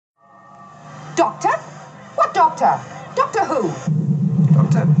Doctor? What doctor? Doctor who?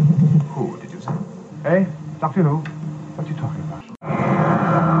 Doctor who, did you say? Eh? Doctor Who? What are you talking about?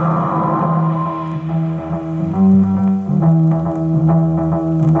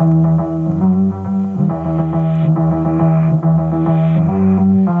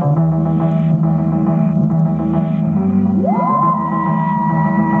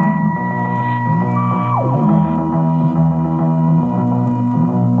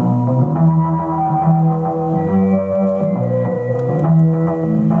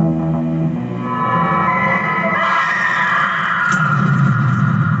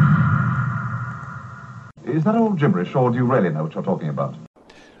 Is that all gibberish, or do you really know what you're talking about?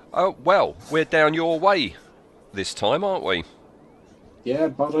 Well, we're down your way this time, aren't we? Yeah,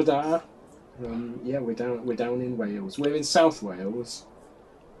 Bodada. Yeah, we're down in Wales. We're in South Wales,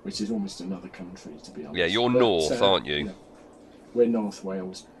 which is almost another country, to be honest. Yeah, you're north, aren't you? No, we're North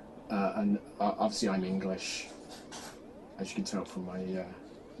Wales, and obviously I'm English, as you can tell from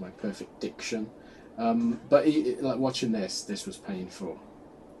my perfect diction. But like watching this was painful.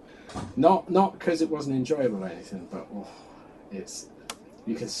 Not because it wasn't enjoyable or anything, but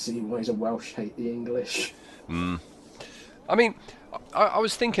you can see why the Welsh hate the English. I mean, I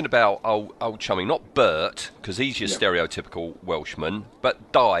was thinking about old chummy, not Bert, because he's your stereotypical Welshman,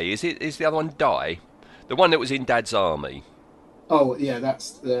 but Di. Is the other one Di? The one that was in Dad's army. Oh yeah,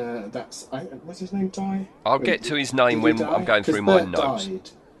 that's what's his name? Di. I'll get to his name when I'm going through my notes. Died,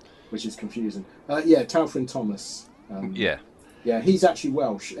 which is confusing. Yeah, Talfrin Thomas. Yeah, he's actually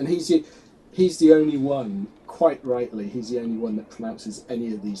Welsh, and he's the only one. Quite rightly, he's the only one that pronounces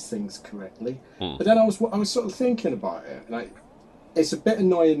any of these things correctly. But then I was sort of thinking about it, and it's a bit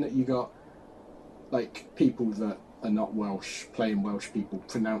annoying that you got like people that are not Welsh playing Welsh people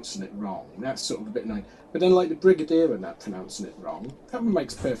pronouncing it wrong. That's sort of a bit annoying. But then like the Brigadier and that pronouncing it wrong, that one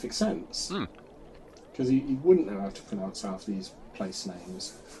makes perfect sense because he wouldn't know how to pronounce half these place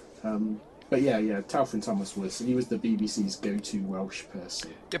names. But yeah, Talfrin Thomas was the BBC's go-to Welsh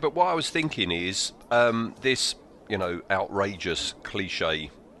person. Yeah, but what I was thinking is this, outrageous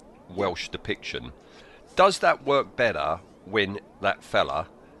cliche Welsh depiction. Does that work better when that fella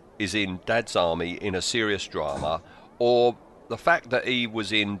is in Dad's army in a serious drama, or the fact that he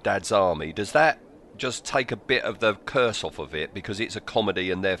was in Dad's army, does that just take a bit of the curse off of it because it's a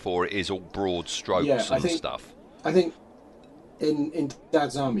comedy and therefore it is all broad strokes stuff? I think in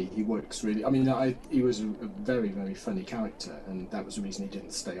Dad's army he works really. I mean, he was a very, very funny character, and that was the reason he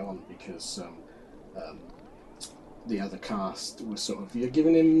didn't stay on, because the other cast was sort of, you're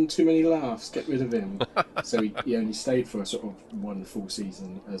giving him too many laughs, get rid of him. So he only stayed for a sort of one full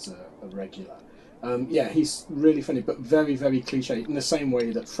season as a regular. Yeah, he's really funny, but very, very cliched, in the same way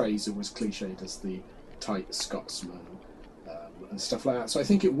that Fraser was cliched as the tight Scotsman and stuff like that. So I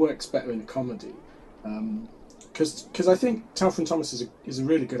think it works better in a comedy. Because I think Talfrin Thomas is a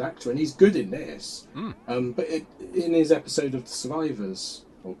really good actor, and he's good in this. But in his episode of The Survivors,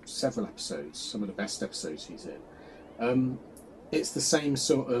 or several episodes, some of the best episodes he's in, it's the same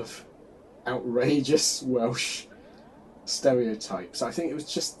sort of outrageous Welsh stereotypes. I think it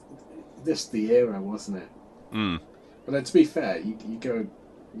was just the era, wasn't it? But then, to be fair, you go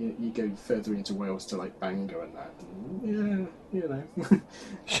further into Wales to like Bangor and that, and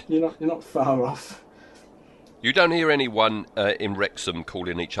you're not far off. You don't hear anyone in Wrexham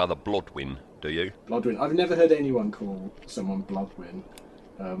calling each other Blodwyn, do you? Blodwyn. I've never heard anyone call someone Blodwyn,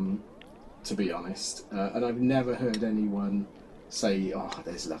 to be honest. And I've never heard anyone say, "Oh,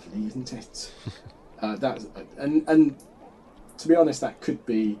 there's lovely, isn't it?" And to be honest, that could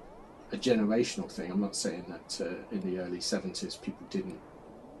be a generational thing. I'm not saying that in the early 70s people didn't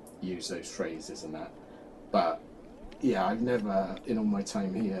use those phrases and that. But yeah, I've never, in all my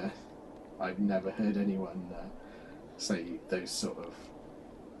time here, I've never heard anyone say those sort of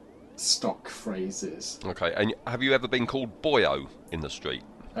stock phrases. Okay, and have you ever been called Boyo in the street?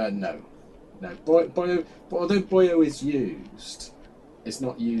 No. Boyo, but although Boyo is used, it's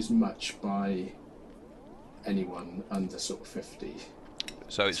not used much by anyone under sort of 50.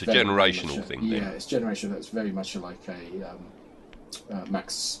 So it's a generational thing then? Yeah, it's generational. That's very much like a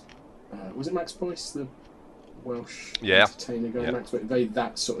Max... was it Max Boyce, the Welsh entertainer guy? Max Boyce, very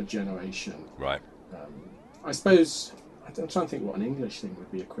that sort of generation. Right. I suppose... I'm trying to think what an English thing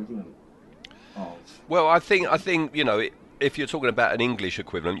would be equivalent of. Well, I think if you're talking about an English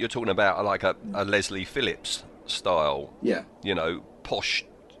equivalent, you're talking about like a Leslie Phillips style. Yeah. Posh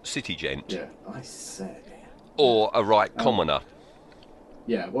city gent. Yeah, I say. Or a right commoner.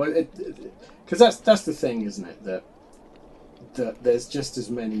 Yeah, well, because that's the thing, isn't it? That there's just as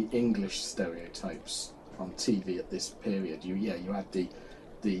many English stereotypes on TV at this period. You had the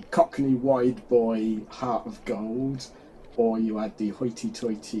the Cockney wide boy, heart of gold, or you had the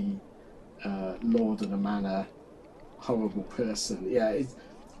hoity-toity lord of the manor, horrible person. Yeah,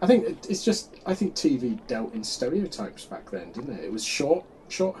 I think TV dealt in stereotypes back then, didn't it? It was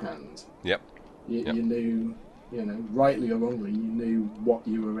shorthand. Yep. You knew, rightly or wrongly, you knew what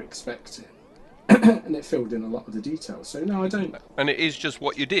you were expecting. And it filled in a lot of the details. So no, I don't. And it is just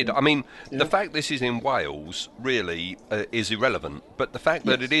what you did. I mean, the fact this is in Wales really is irrelevant. But the fact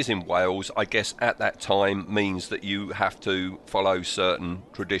that it is in Wales, I guess, at that time means that you have to follow certain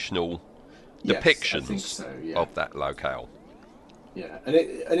traditional depictions of that locale. Yeah, and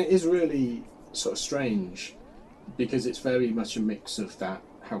it is really sort of strange because it's very much a mix of that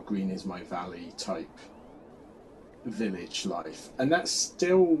 "How Green Is My Valley" type village life, and that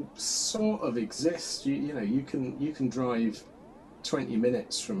still sort of exists. You can drive 20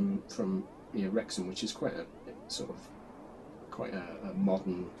 minutes from Wrexham, which is quite a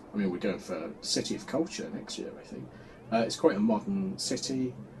modern. I mean, we're going for City of Culture next year, I think. It's quite a modern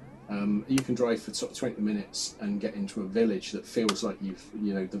city. You can drive for sort of 20 minutes and get into a village that feels like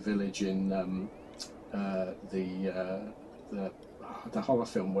the village in the horror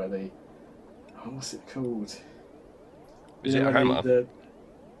film where they, what's it called? Is it a Hammer?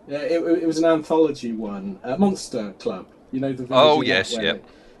 It was an anthology one, Monster Club. The village. Oh yes,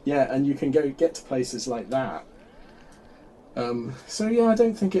 yeah, and you can get to places like that. So yeah, I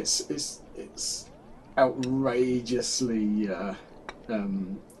don't think it's outrageously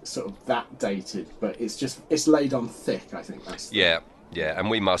sort of that dated, but it's laid on thick. I think that's and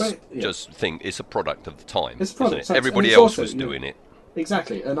we must just think it's a product of the time. It's a product. Isn't it? Everybody else was doing it.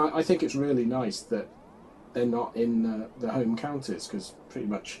 Exactly, and I think it's really nice that they're not in the home counties, because pretty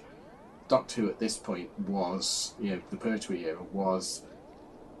much Doctor Who at this point was, the Pertwee era was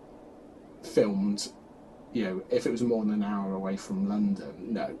filmed. If it was more than an hour away from London,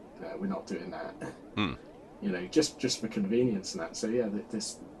 no, we're not doing that. Just for convenience and that. So yeah,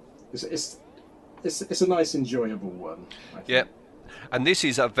 this it's a nice, enjoyable one, I think. Yeah. And this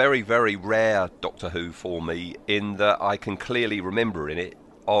is a very, very rare Doctor Who for me, in that I can clearly remember it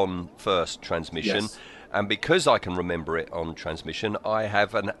on first transmission. Yes. And because I can remember it on transmission, I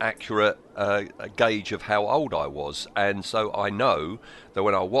have an accurate gauge of how old I was. And so I know that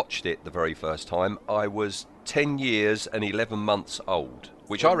when I watched it the very first time, I was 10 years and 11 months old,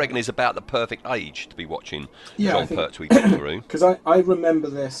 which I reckon is about the perfect age to be watching John Pertwee Doctor Who. Because I remember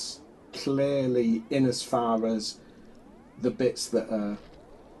this clearly in as far as the bits that are...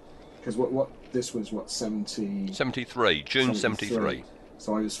 Because this was, 73, June 73.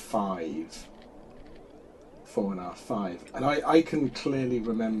 So I was 5. 4.5, 5, and I can clearly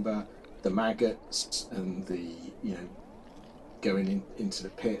remember the maggots and the going into the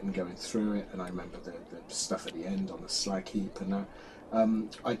pit and going through it, and I remember the stuff at the end on the slag heap and that.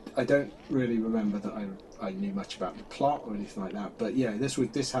 I don't really remember that I knew much about the plot or anything like that, but yeah,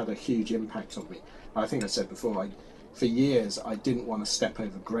 this had a huge impact on me. I think I said before, for years I didn't want to step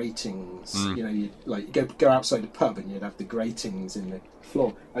over gratings. You'd like go outside a pub and you'd have the gratings in the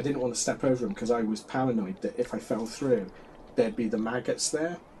floor. I didn't want to step over them because I was paranoid that if I fell through, there'd be the maggots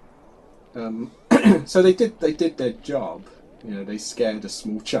there. So they did their job. They scared a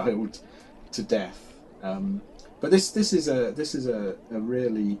small child to death. But this is a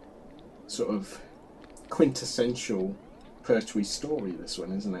really sort of quintessential Pertwee story. This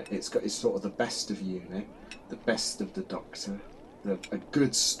one, isn't it? It's sort of the best of Unit, the best of the Doctor, a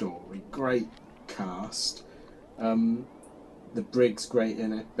good story, great cast. The Brig's great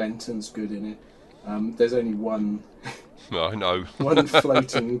in it. Benton's good in it. There's only one. I know. One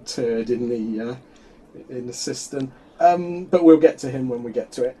floating turd in the cistern. But we'll get to him when we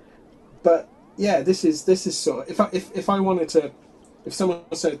get to it. But yeah, this is sort of if I wanted to, if someone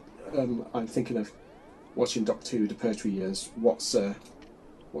said I'm thinking of watching Doctor Who the Pertwee years, what's a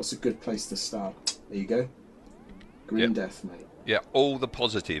good place to start? There you go. Green Death, mate. Yeah, all the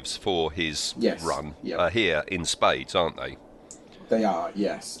positives for his run are here in spades, aren't they? They are,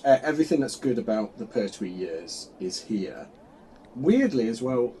 yes. Everything that's good about the Pertwee years is here. Weirdly as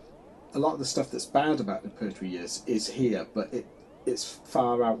well, a lot of the stuff that's bad about the Pertwee years is here, but it's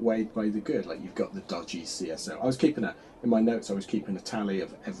far outweighed by the good. Like, you've got the dodgy CSO. In my notes, I was keeping a tally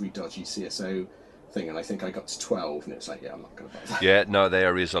of every dodgy CSO thing, and I think I got to 12, and it's like, I'm not going to buy that. Yeah, no,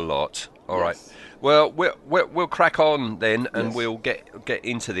 there is a lot. All right. Well, we'll crack on then, and we'll get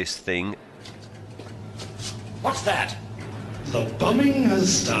into this thing. What's that? The bombing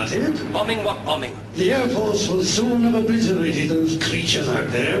has started. Bombing? What bombing? The Air Force will soon have obliterated those creatures out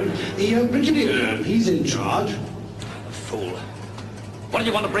there. The Brigadier, he's in charge. Fool. What do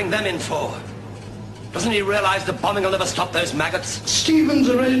you want to bring them in for? Doesn't he realise the bombing will never stop those maggots? Stevens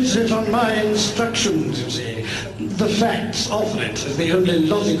arranged it on my instructions, you see. The facts offer it as the only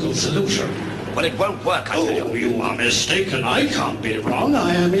logical solution. Well, it won't work, I tell you. Oh, you are mistaken. I can't be wrong.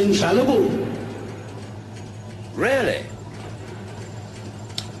 I am infallible. Really?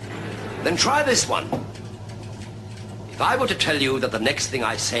 Then try this one. If I were to tell you that the next thing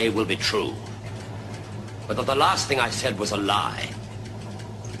I say will be true, but that the last thing I said was a lie,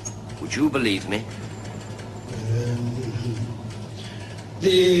 would you believe me?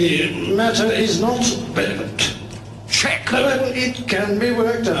 The matter is not relevant. Check! It can be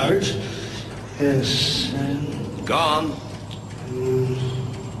worked out. Yes. Go on.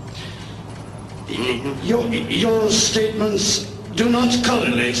 Your statements do not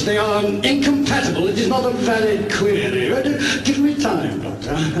correlate. They are incompatible. It is not a valid query. Give me time,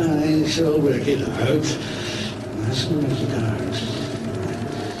 Doctor. I shall work it out. I shall work it out.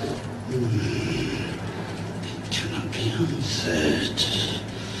 It cannot be answered.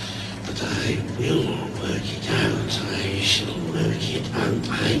 But I will work it out. I shall work it out.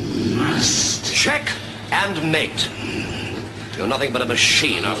 I must. Check and mate. You're nothing but a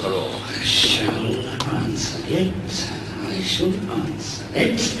machine after all. I shall answer it. I shall answer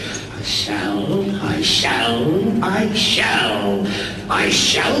it. I shall answer it. I shall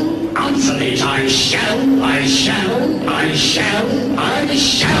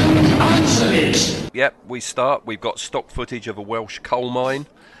answer it. Yep, we've got stock footage of a Welsh coal mine.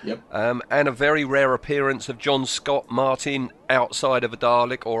 Yep. And a very rare appearance of John Scott Martin outside of a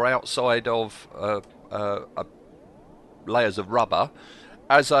Dalek or outside of layers of rubber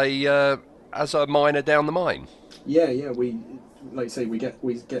as a miner down the mine. Yeah. We, like you say, we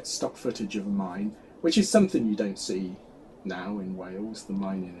get stock footage of a mine, which is something you don't see now in Wales. The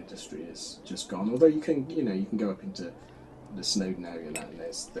mining industry is just gone. Although you can go up into the Snowdon area now, and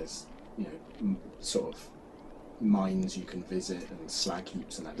there's sort of mines you can visit and slag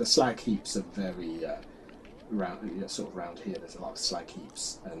heaps and that. The slag heaps are very round here. There's a lot of slag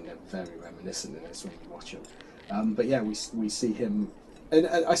heaps, and they're very reminiscent in this when you watch them. But yeah, we see him, and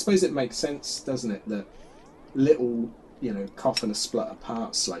I suppose it makes sense, doesn't it, that little coffin or splutter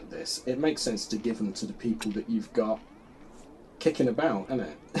parts like this, it makes sense to give them to the people that you've got kicking about, isn't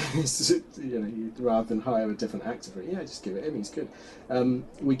it? Rather than hire a different actor for it. Yeah, just give it him. He's good.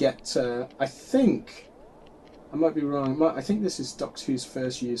 We get, I think, I might be wrong. I think this is Doctor Who's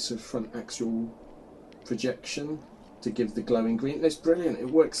first use of front axial projection to give the glowing green. It's brilliant.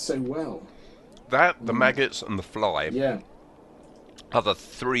 It works so well. That, the maggots and the fly are the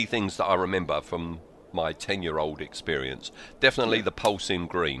three things that I remember from my 10-year-old experience. Definitely the pulsing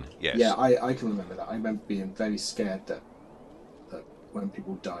green, yes. Yeah, I can remember that. I remember being very scared that when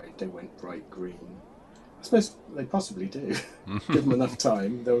people died, they went bright green. I suppose they possibly do. Give them enough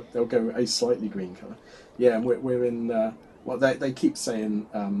time, they'll go a slightly green colour. Yeah, and we're in they keep saying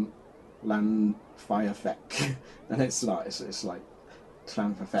Land Firefeck, and it's like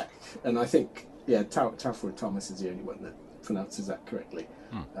Llanfeck, and I think Telford Thomas is the only one that pronounces that correctly.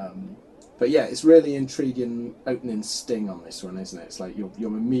 But yeah, it's really intriguing opening sting on this one, isn't it? It's like you're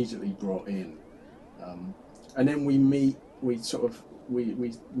immediately brought in, and then we meet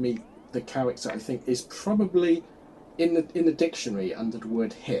the character. I think is probably in the dictionary under the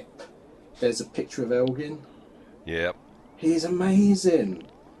word hip. There's a picture of Elgin. Yep. He's amazing.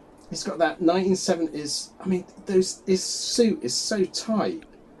 He's got that 1970s. I mean, his suit is so tight.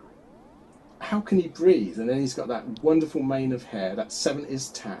 How can he breathe? And then he's got that wonderful mane of hair, that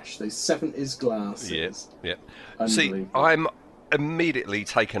 70s tash, those 70s glasses. Yeah. See, I'm immediately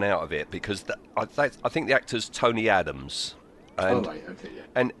taken out of it because I think the actor's Tony Adams. And,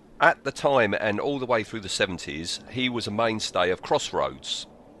 and at the time and all the way through the 70s, he was a mainstay of Crossroads.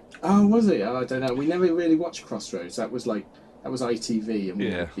 Oh, was he? Oh, I don't know. We never really watched Crossroads. That was ITV.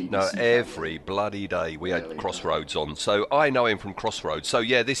 And every bloody day we had Crossroads on. So I know him from Crossroads. So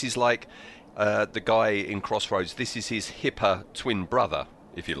yeah, this is like the guy in Crossroads. This is his hipper twin brother,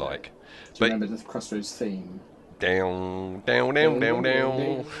 if you like. Do you remember the Crossroads theme? Down, down, down, down,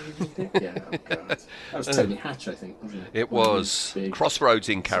 down. Yeah, oh God. That was Tony Hatch, I think, wasn't it? It was. Crossroads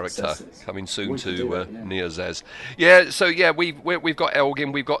in character, successes. coming soon to Nia Zez. Yeah, so yeah, we've got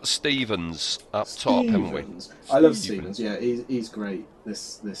Elgin, we've got Stevens up top, haven't we? I love Stevens. Yeah, he's great.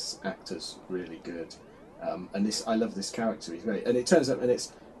 This actor's really good, and I love this character. He's great, and it turns out, and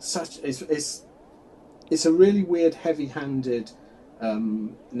it's a really weird, heavy-handed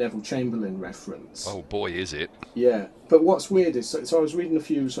Neville Chamberlain reference. Oh boy, is it? Yeah, but what's weird is so I was reading a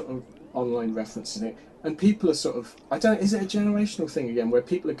few sort of online references in it, and people are sort of is it a generational thing again where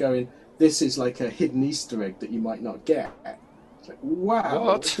people are going, this is like a hidden Easter egg that you might not get, It's like, wow,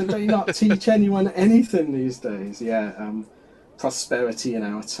 What? did they not teach anyone anything these days? Yeah, prosperity in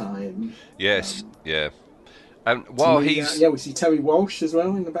our time. Yes, yeah. And while he's we see Terry Walsh as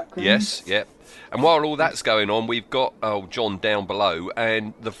well in the background. yes, yeah. And while all that's going on, we've got John down below,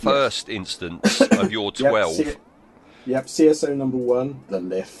 and the first instance of your 12. Yep, CSO number 1, the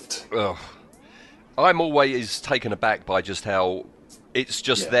lift. Ugh. I'm always taken aback by just how it's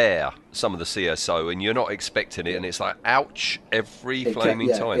just there, some of the CSO, and you're not expecting it, and it's like, ouch, every flaming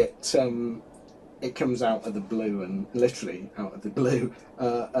time. It comes out of the blue, and literally out of the blue,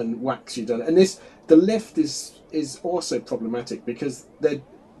 and whacks you down. And the lift is also problematic because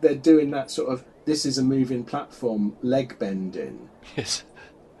they're doing that sort of, this is a moving platform, leg bending. Yes.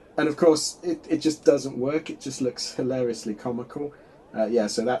 And of course, it just doesn't work. It just looks hilariously comical.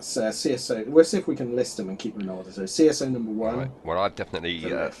 So that's CSO. We'll see if we can list them and keep them in order. So CSO number 1. Right. Well, I've definitely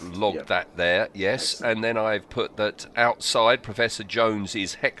logged that there, yes. Excellent. And then I've put that outside Professor Jones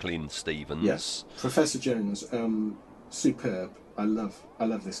is heckling Stevens. Yes, Professor Jones, superb. I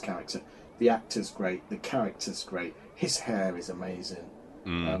love this character. The actor's great. The character's great. His hair is amazing.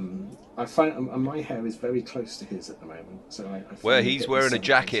 I find my hair is very close to his at the moment. So he's wearing a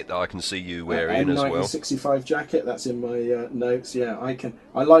jacket that I can see you wearing as well. 1965 jacket. That's in my notes. Yeah,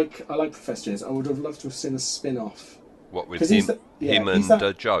 I like Professor Jones. I would have loved to have seen a spin-off. What with him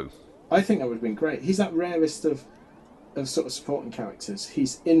and Joe? I think that would have been great. He's that rarest of sort of supporting characters.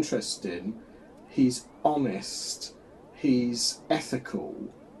 He's interesting. He's honest. He's ethical.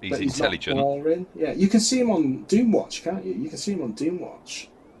 He's intelligent. Not boring. Yeah, you can see him on Doomwatch, can't you? You can see him on Doomwatch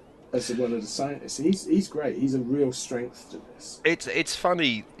as one of the scientists. He's great. He's a real strength to this. It's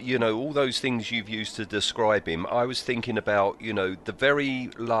funny, all those things you've used to describe him. I was thinking about, the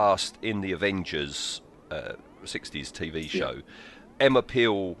very last in the Avengers 60s TV show, Emma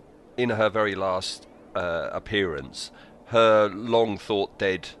Peel, in her very last appearance, her long thought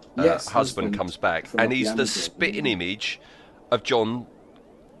dead husband comes back, and he's the spitting image of John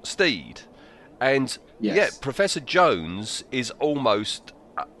Steed, and Professor Jones is almost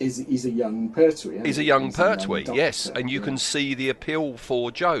he's a young Pertwee. He's a young Pertwee, yes, and you can see the appeal for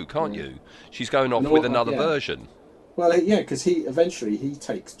Jo, can't you? She's going off with another version. Well, because he eventually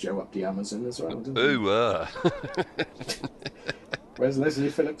takes Jo up the Amazon as well, doesn't he? Where's Leslie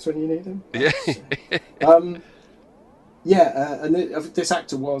Phillips when you need him? Yeah. And this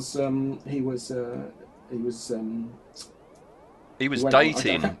actor was he was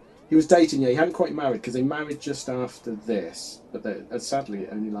dating. He was dating, He hadn't quite married because they married just after this, but sadly it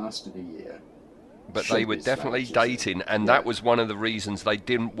only lasted a year. But they were definitely dating, and that was one of the reasons they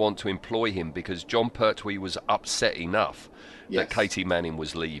didn't want to employ him, because John Pertwee was upset enough that Katie Manning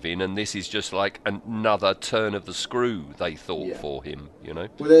was leaving, and this is just like another turn of the screw they thought for him,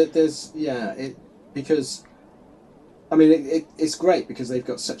 Well, because it's great because they've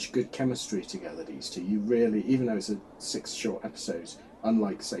got such good chemistry together, these two. You really, even though it's 6 short episodes,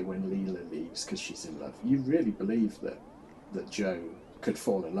 unlike, say, when Leela leaves because she's in love, you really believe that Jo could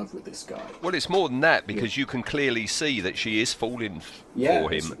fall in love with this guy. Well, it's more than that, because you can clearly see that she is falling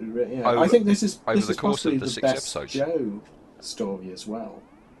for him. I think this is the course of the 6 best episodes. Jo story as well.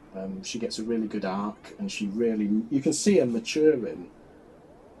 She gets a really good arc, and you can see her maturing.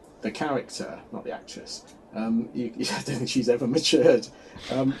 The character, not the actress. I don't think she's ever matured,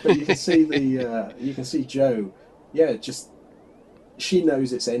 but you can see Jo. She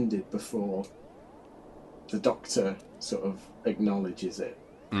knows it's ended before the Doctor sort of acknowledges it.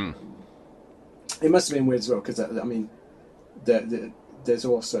 It must have been weird as well, because there's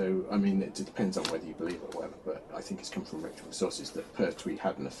also, it depends on whether you believe it or whatever, but I think it's come from reputable sources that Pertwee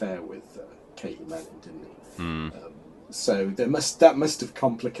had an affair with Katie Manning, didn't he? So that must have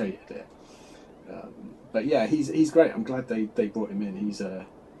complicated it. But yeah, he's great. I'm glad they brought him in. He's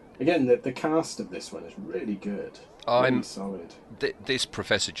again, the cast of this one is really good. Really solid. This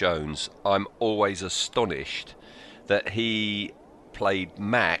Professor Jones, I'm always astonished that he played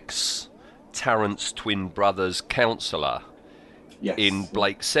Max, Tarrant's twin brother's counsellor in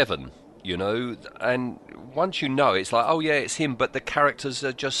Blake 7, and once you know, it's like, oh yeah, it's him, but the characters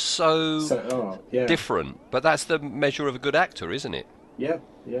are just so different. But that's the measure of a good actor, isn't it? Yeah,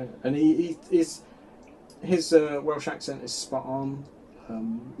 and his Welsh accent is spot on.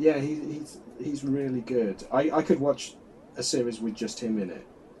 He's really good. I could watch a series with just him in it.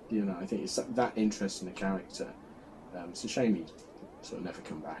 I think it's that interest in the character. It's a shame he sort of never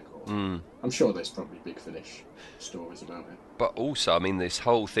come back. I'm sure there's probably Big Finish stories about it. But also, this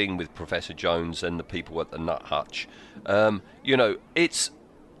whole thing with Professor Jones and the people at the Nut Hutch, it's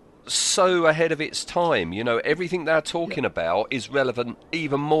so ahead of its time. Everything they're talking about is relevant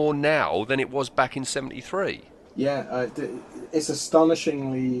even more now than it was back in '73. Yeah, it's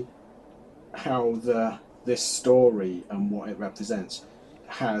astonishingly how this story and what it represents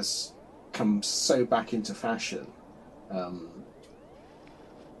has come so back into fashion.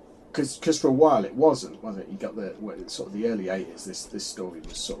 Because for a while it wasn't it? You got sort of the early 80s. This story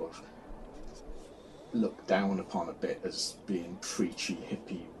was sort of looked down upon a bit as being preachy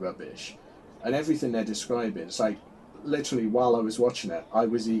hippie rubbish, and everything they're describing. It's like literally while I was watching it, I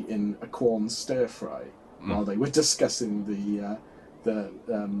was eating a corn stir fry while they were discussing the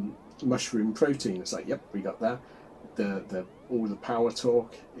mushroom protein. It's like, yep, we got that. The all the power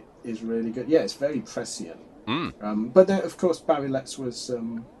talk is really good. Yeah, it's very prescient. But then, of course, Barry Letts was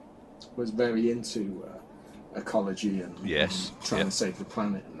very into ecology and trying to save the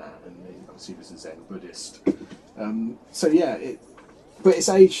planet and that, and he obviously was a Zen Buddhist. So yeah, but it's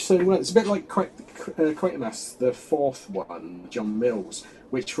aged so well. It's a bit like Quatermass, the fourth one, John Mills,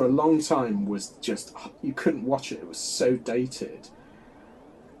 which for a long time was just, you couldn't watch it. It was so dated,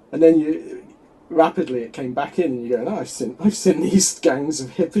 and then rapidly it came back in, and you go, "Oh, I've seen these gangs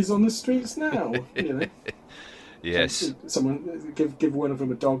of hippies on the streets now." You know. Yes. Someone give one of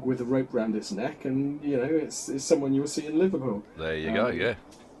them a dog with a rope round its neck, and you know it's someone you'll see in Liverpool. There you go. Yeah.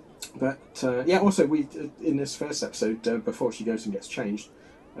 But yeah, also we in this first episode, before she goes and gets changed,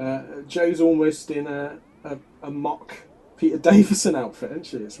 Jo's almost in a mock Peter Davison outfit, isn't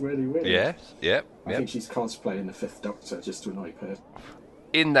she? It's really weird. Yes. Yep. I think she's cosplaying the Fifth Doctor just to annoy her.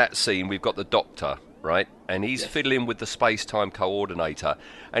 In that scene, we've got the Doctor, right? And he's fiddling with the space-time coordinator.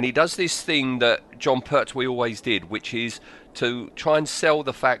 And he does this thing that John Pertwee always did, which is to try and sell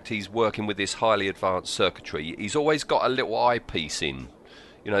the fact he's working with this highly advanced circuitry. He's always got a little eyepiece in,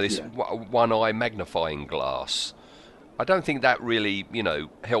 you know, this one-eye magnifying glass. I don't think that really,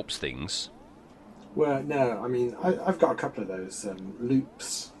 helps things. Well, no, I mean, I've got a couple of those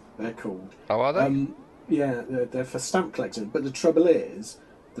loops, they're called. Oh, are they? Yeah, they're for stamp collecting. But the trouble is,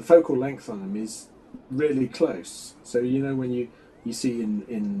 the focal length on them is really close. So when you see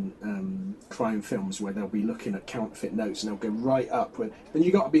in crime films where they'll be looking at counterfeit notes and they'll go right up, and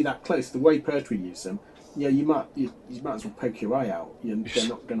you got to be that close. The way Pertwee used them, you might as well poke your eye out. They're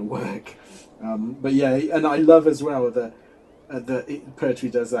not going to work. But yeah, and I love as well that Pertwee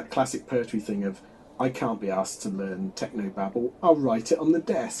does that classic Pertwee thing of, I can't be asked to learn technobabble, I'll write it on the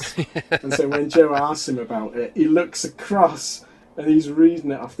desk. And so when Jo asks him about it, he looks across and he's reading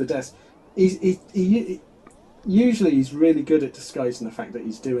it off the desk. Usually he's really good at disguising the fact that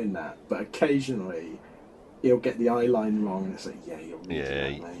he's doing that, but occasionally he'll get the eye line wrong, and it's like, yeah, you're reading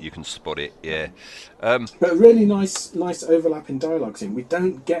that, mate. You can spot it. Yeah, but a really nice overlap in dialogue scene. We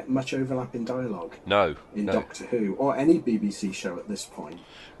don't get much overlap in dialogue. No, Doctor Who or any BBC show at this point.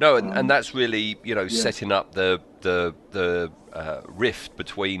 No, and that's really setting up the rift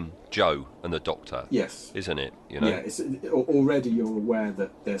between Jo and the Doctor. Yes, isn't it? Yeah, it's already you're aware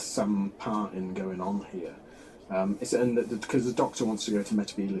that there's some parting going on here. Because the Doctor wants to go to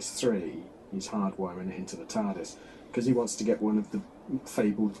Metabolis 3, he's hardwiring it into the TARDIS because he wants to get one of the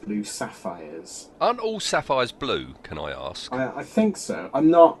fabled blue sapphires. Aren't all sapphires blue? Can I ask? I think so. I'm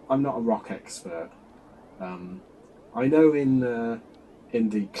not a rock expert. I know in the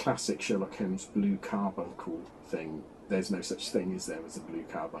classic Sherlock Holmes blue carbuncle thing, there's no such thing as there as a blue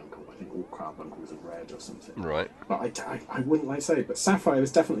carbuncle. I think all carbuncles are red or something. Right. But I wouldn't like to say. But sapphire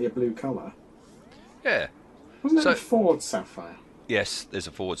is definitely a blue colour. Yeah. Wasn't there a Ford sapphire? Yes, there's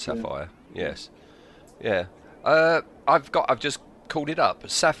a Ford sapphire. Yeah. Yes. Yeah. I've just called it up.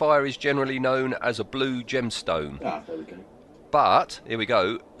 Sapphire is generally known as a blue gemstone. Ah, there we go. But here we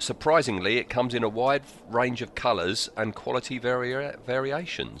go. Surprisingly, it comes in a wide range of colours and quality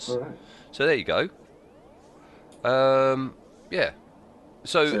variations. All right. So there you go. Yeah.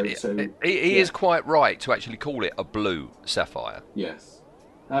 So he is quite right to actually call it a blue sapphire. Yes.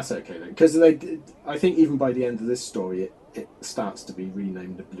 That's okay then, because I think even by the end of this story, it starts to be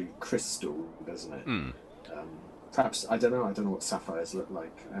renamed a blue crystal, doesn't it? Perhaps I don't know what sapphires look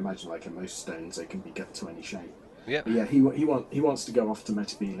like. I imagine, like in most stones, they can be cut to any shape. Yeah. But yeah, he wants to go off to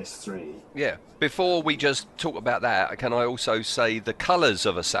Metabolis 3. Yeah. Before we just talk about that, can I also say the colours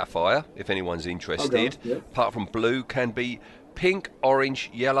of a sapphire, if anyone's interested, apart from blue, can be pink, orange,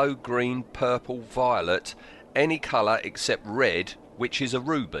 yellow, green, purple, violet, any colour except red, which is a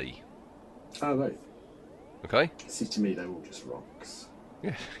ruby. Oh, right. Okay. See, to me, they're all just rocks.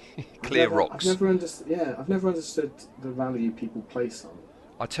 Yeah. Clear rocks. I've never understood the value people place on.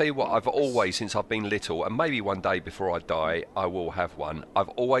 I tell you what, I've always, since I've been little, and maybe one day before I die, I will have one. I've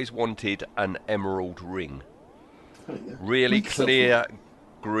always wanted an emerald ring. Oh, yeah. Really clear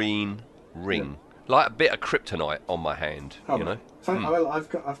green ring. Yeah. Like a bit of kryptonite on my hand, Oh, I've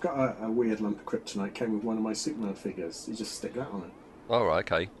got a weird lump of kryptonite. Came with one of my Superman figures. You just stick that on it. All right,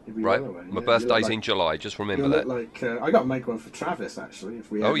 okay. It'd be Right. well away. My Yeah, birthday's in July. Just remember you'll that. look like I got to make one for Travis actually.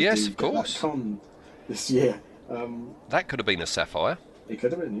 If we Oh, ever yes, do of get course. that con this year. That could have been a sapphire. It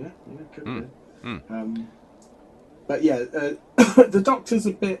could have been, yeah, it could have Mm. been. But yeah, the Doctor's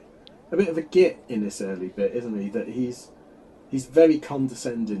a bit of a git in this early bit, isn't he? That he's very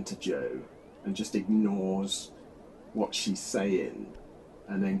condescending to Jo and just ignores what she's saying,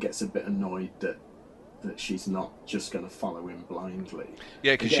 and then gets a bit annoyed that she's not just going to follow him blindly.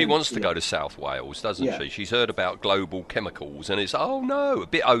 Yeah, because she Again, wants to go to South Wales, doesn't Yeah. she? She's heard about global chemicals, and it's, oh no, a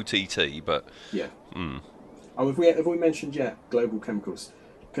bit OTT, but... Yeah. Oh, have we mentioned yet global chemicals?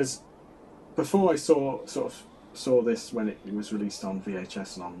 Because before I saw this when it was released on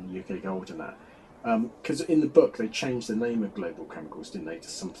VHS and on UK Gold and that, because in the book they changed the name of global chemicals, didn't they, to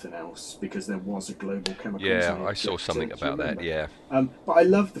something else because there was a global chemicals. Yeah, I saw something about that. Yeah. But I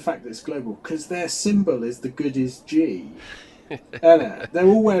love the fact that it's global because their symbol is the Goodies G. And they're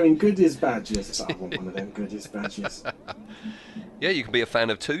all wearing Goodies badges. It's like, I want one of them Goodies badges. Yeah, you can be a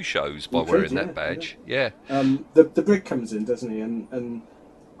fan of two shows by wearing that badge. Yeah. The brig comes in, doesn't he? And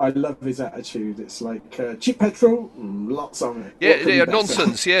I love his attitude. It's like cheap petrol, lots of it. Yeah,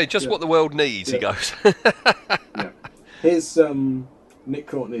 nonsense. Yeah, just Yeah. what the world needs. Yeah. He goes. Yeah. His Nick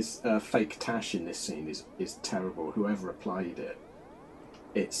Courtney's fake tash in this scene is terrible. Whoever applied it,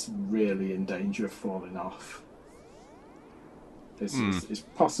 it's really in danger of falling off. It's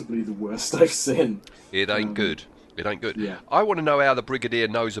possibly the worst I've seen. It ain't good. It ain't good. Yeah. I want to know how the Brigadier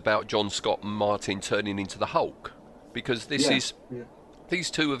knows about John Scott and Martin turning into the Hulk, because these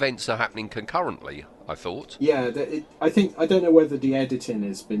two events are happening concurrently, I thought. Yeah, I don't know whether the editing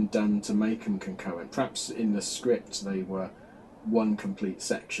has been done to make them concurrent. Perhaps in the script they were one complete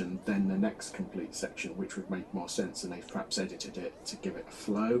section, then the next complete section, which would make more sense, and they've perhaps edited it to give it a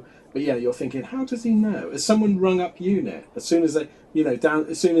flow. But yeah, you're thinking, how does he know? Has someone rung up UNIT? As soon as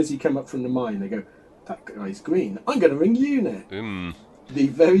as soon as you come up from the mine, they go, that guy's green. I'm going to ring UNIT. The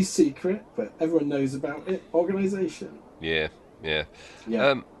very secret, but everyone knows about it, organisation. Yeah. Yeah.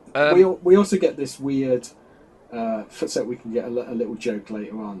 We also get this weird, so we can get a little joke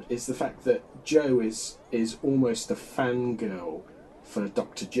later on, is the fact that Jo is almost a fangirl for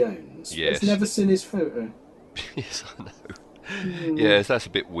Dr. Jones. Yes. Has never seen his photo. Yes, I know. Yes, that's a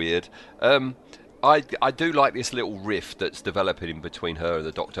bit weird. I do like this little rift that's developing between her and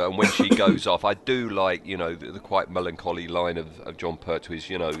the Doctor, and when she goes off, I do like, the quite melancholy line of John Pertwee's,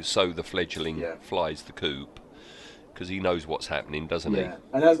 so the fledgling flies the coop, because he knows what's happening, doesn't he? Yeah,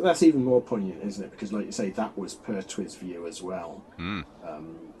 and that's even more poignant, isn't it? Because, like you say, that was Pertwee's view as well.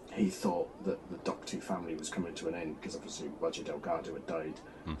 He thought that the Doctor family was coming to an end because obviously Roger Delgado had died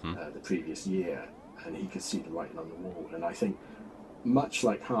the previous year, and he could see the writing on the wall. And I think, much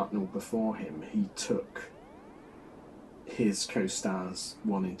like Hartnell before him, he took his co-stars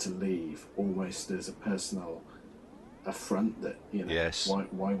wanting to leave almost as a personal affront that, Yes.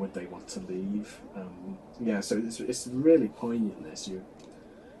 why would they want to leave? So it's really poignant, this.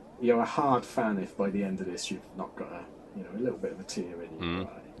 You're a hard fan if by the end of this you've not got a little bit of a tear in your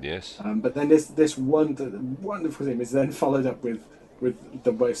eye. Yes. But then this wonderful thing is then followed up with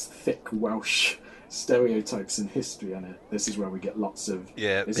the most thick Welsh stereotypes in history, and this is where we get lots of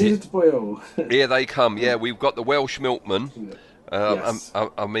is it Boyle? Here they come. Yeah, we've got the Welsh milkman. Yes.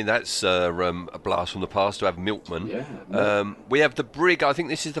 I mean, that's a blast from the past to have milkmen. Yeah. We have the brig. I think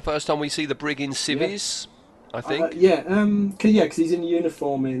this is the first time we see the brig in civvies. I think. Because he's in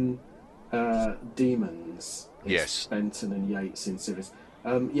uniform in Demons. It's Yes. Benton and Yates in Civvies.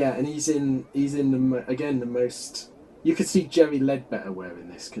 And he's in the most. You could see Jerry Ledbetter wearing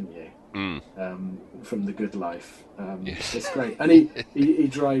this, couldn't you? From The Good Life. Yes. It's great, and he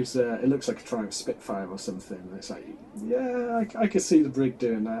drives. It looks like a Triumph Spitfire or something. And it's like, I could see the brig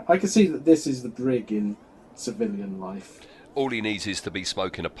doing that. I could see that this is the brig in civilian life. All he needs is to be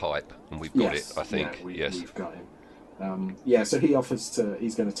smoking a pipe, and we've got it. I think. Yeah, we've got him. So he offers to.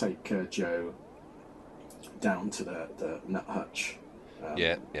 He's going to take Jo down to the nut hutch.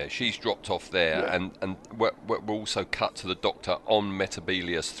 She's dropped off there, and we're also cut to the Doctor on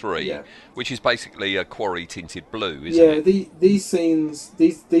Metabelius 3, which is basically a quarry tinted blue, isn't it? These scenes,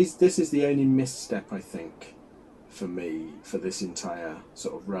 this is the only misstep I think for me for this entire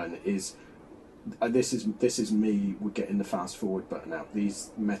sort of run is. This is me. We're getting the fast forward button out.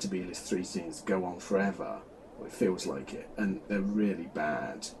 These Metabelius 3 scenes go on forever. Or it feels like it, and they're really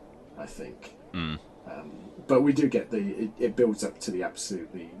bad, I think. But we do get it builds up to the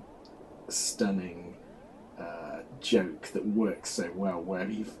absolutely stunning joke that works so well, where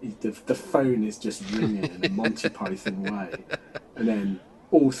the phone is just ringing in a Monty Python way, And then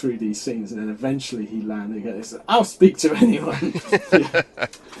all through these scenes, and then eventually he landed and goes, "I'll speak to anyone." Yeah.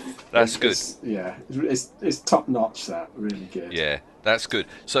 That's good. It's top notch. That really good. Yeah, that's good.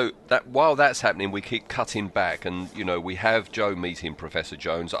 So that while that's happening, we keep cutting back, and we have Joe meeting Professor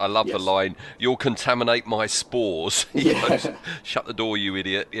Jones. I love the line, "You'll contaminate my spores." He goes, "Shut the door, you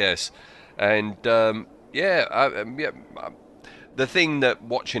idiot." Yes, and the thing that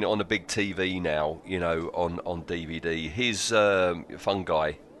watching it on a big TV now, on DVD, his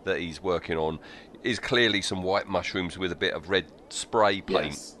fungi that he's working on is clearly some white mushrooms with a bit of red spray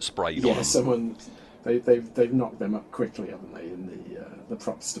paint sprayed on them. They've knocked them up quickly, haven't they, in the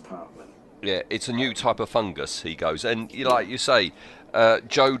props department? Yeah, it's a new type of fungus, he goes. And like you say,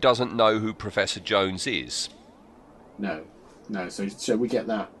 Joe doesn't know who Professor Jones is. No. So we get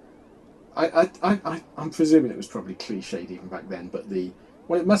that. I'm presuming it was probably cliched even back then, but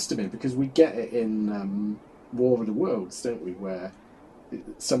it must have been, because we get it in War of the Worlds, don't we, where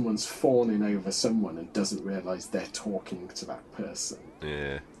someone's fawning over someone and doesn't realise they're talking to that person.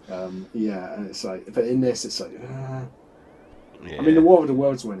 Yeah. And it's like, but in this, it's like, yeah. I mean, the War of the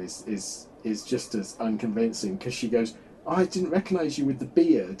Worlds one is just as unconvincing, because she goes, "Oh, I didn't recognise you with the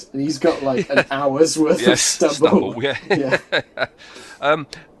beard," and he's got like an hour's worth of stubble. Yeah.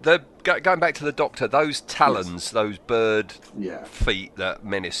 Going back to the Doctor, those talons, those bird feet that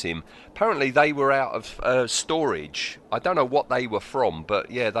menace him, apparently they were out of storage. I don't know what they were from, but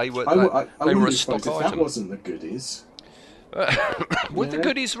they were. They were a stock item. That wasn't the goodies. Were the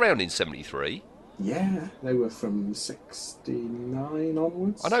goodies around in '73? Yeah, they were from '69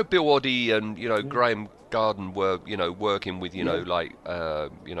 onwards. I know Bill Oddie and Graham Garden were working with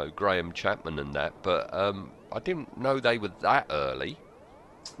Graham Chapman and that, but I didn't know they were that early.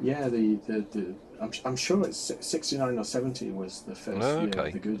 Yeah, I'm sure it's 69 or 70 was the first year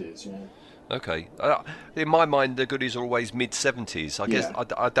of the goodies. Yeah. Okay. In my mind, the goodies are always mid-70s. I guess I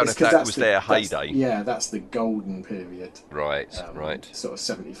don't know if that was their heyday. That's the golden period. Right. Sort of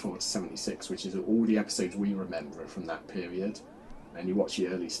 74 to 76, which is all the episodes we remember from that period. And you watch the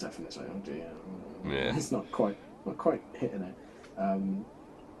early stuff, and it's like, oh dear, it's not quite hitting it.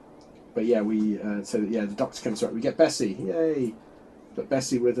 But the Doctor comes right. We get Bessie, yay! But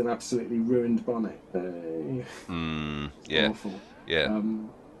Bessie with an absolutely ruined bonnet. Awful. Yeah.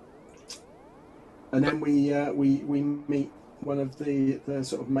 And then we meet one of the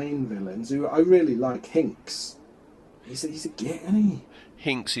sort of main villains, who I really like, Hinks. He's a git, isn't he?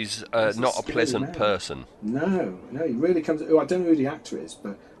 Hinks is not a pleasant person. No, he really comes. I don't know who the actor is,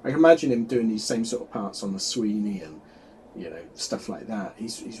 but I can imagine him doing these same sort of parts on the Sweeney and stuff like that.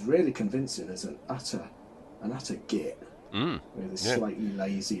 He's really convincing as an utter git. With a slightly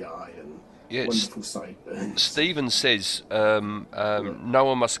lazy eye and wonderful sideburns. Stephen says no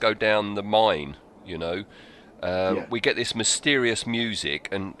one must go down the mine, We get this mysterious music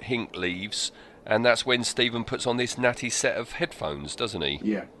and Hink leaves, and that's when Stephen puts on this natty set of headphones, doesn't he?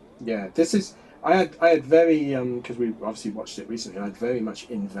 Yeah. This is... I had very... because we obviously watched it recently, I had very much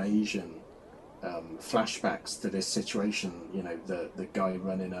Invasion flashbacks to this situation. The guy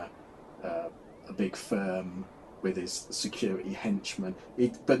running a big firm with his security henchmen.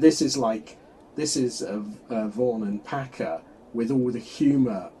 But this is Vaughan and Packer with all the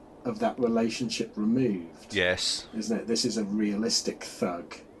humour of that relationship removed. Yes. Isn't it? This is a realistic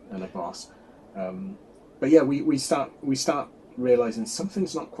thug and a boss. But yeah, we start realising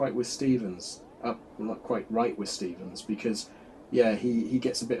something's not quite with Stevens, not quite right with Stevens, because he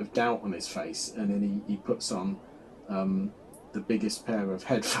gets a bit of doubt on his face, and then he puts on the biggest pair of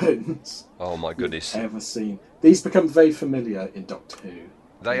headphones. Oh my goodness! You've ever seen. These become very familiar in Doctor Who.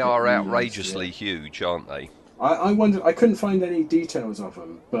 They are outrageously huge, aren't they? I wondered. I couldn't find any details of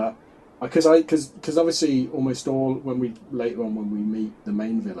them, but because obviously almost all when we meet the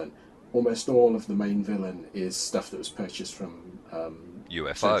main villain, almost all of the main villain is stuff that was purchased from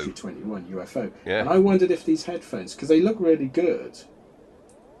UFO. Century 21 UFO. Yeah. And I wondered if these headphones, because they look really good.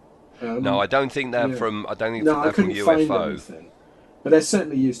 No, I don't think they're from. I don't think I they're from couldn't UFO. find anything. But they're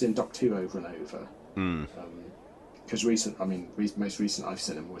certainly used in Doctor Who over and over. Because most recent I've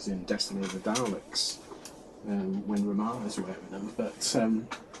seen them was in Destiny of the Daleks, when Romana's wearing them. But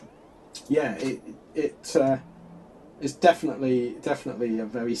it's definitely a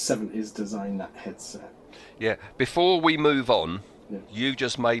very 70s design, that headset. Yeah. Before we move on, you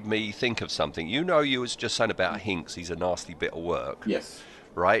just made me think of something. You was just saying about Hinks. He's a nasty bit of work. Yes.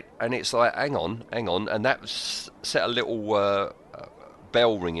 Right, and it's like, hang on, and that set a little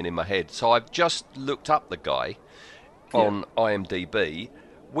bell ringing in my head. So I've just looked up the guy on IMDb.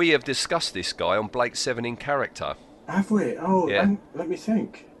 We have discussed this guy on Blake 7 in Character. Have we? Oh, let me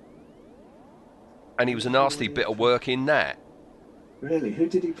think. And he was a nasty bit of work in that. Really? Who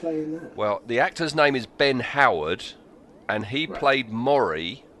did he play in that? Well, the actor's name is Ben Howard, and he played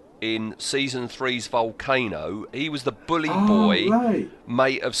Maury in season 3's Volcano. He was the bully boy,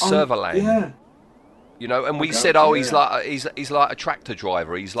 mate of Sutherland. Yeah. You know, and we said, he's like a tractor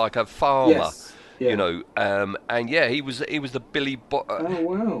driver. He's like a farmer. Yes. Yeah. You know, and yeah, he was the Billy. Oh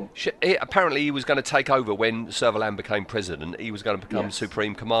wow! Apparently, he was going to take over when Sutherland became president. He was going to become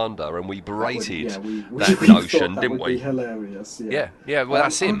supreme commander, and we berated that notion, didn't we? Be hilarious. Yeah. Well,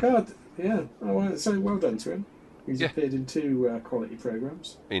 that's him. Oh God, yeah. Oh, so well done to him. He's appeared in 2 quality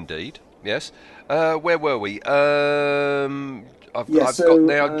programs. Indeed. Yes. Where were we? I've got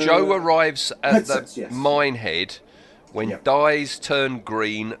now. Joe arrives at the minehead when Dies turn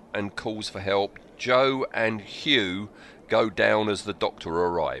green and calls for help. Joe and Hugh go down as the Doctor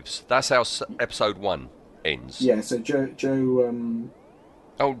arrives. That's how episode 1 ends. Yeah, so Joe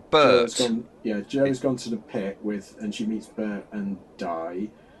Bert. Joe's gone to the pit and she meets Bert and Di.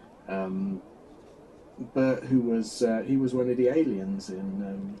 Bert, who was he was one of the aliens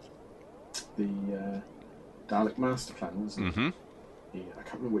in the Dalek Master Plan, wasn't he? Mm-hmm. Yeah, I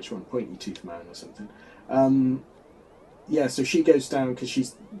can't remember which one, Pointy Tooth Man or something. So she goes down because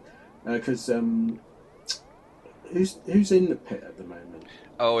she's who's in the pit at the moment?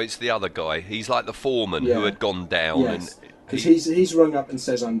 Oh, it's the other guy. He's like the foreman who had gone down. Yes, because he's rung up and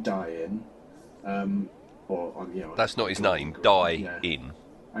says, "I'm dying." That's not his name. In.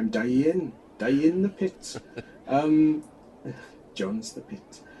 I'm dying. Die in the pit. John's the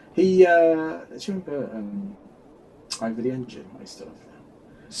pit. Do you remember Ivor the Engine? I still have that.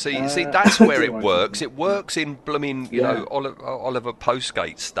 See, that's where it works. It works in blooming, you know, Oliver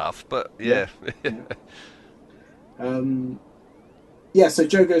Postgate stuff. But so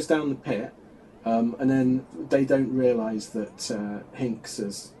Joe goes down the pit, and then they don't realise that Hinks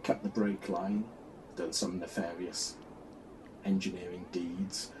has cut the brake line, done some nefarious engineering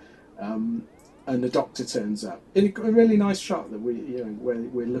deeds, and the Doctor turns up in a really nice shot that where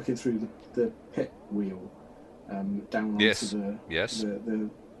we're looking through the pit wheel down onto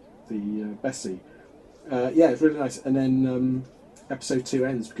the Bessie. It's really nice. And then episode 2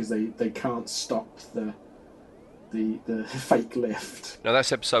 ends because they can't stop the fake lift. No,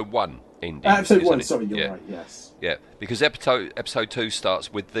 that's episode 1 ending. Episode 1, sorry, you're right. Yes. Yeah, because episode 2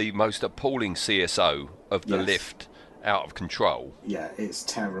 starts with the most appalling CSO of the lift out of control. Yeah, it's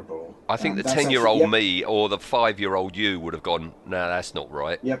terrible. I think the 10-year-old me or the 5-year-old you would have gone, no, that's not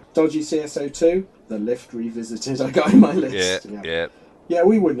right. Yep, dodgy CSO 2, the lift revisited. I got in my list. Yeah. Yeah,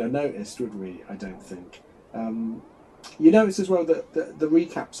 we wouldn't have noticed, would we? I don't think. You notice as well that the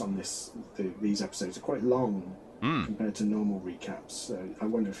recaps on these episodes are quite long compared to normal recaps. So I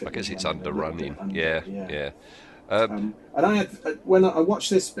wonder if I guess it's underrunning. Yeah. And I had when I watched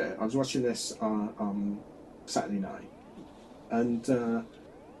this bit, I was watching this on Saturday night, and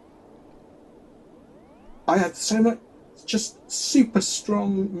I had so much just super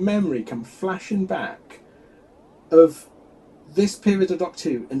strong memory come flashing back of this period of Doctor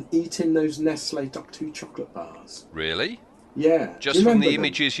Who and eating those Nestle Doctor Who chocolate bars. Really? Yeah. Just from the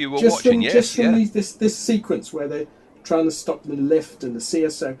images you were watching, Just from this sequence where they're trying to stop the lift and the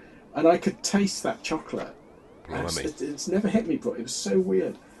CSO, and I could taste that chocolate. It's never hit me, but it was so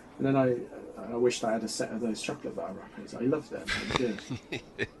weird. And then I wished I had a set of those chocolate bar wrappers. I love them.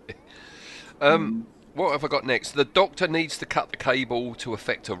 What have I got next? The Doctor needs to cut the cable to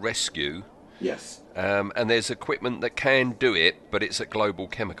effect a rescue. Yes. And there's equipment that can do it, but it's at Global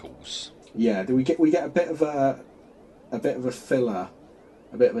Chemicals. Yeah. We get a bit of a filler,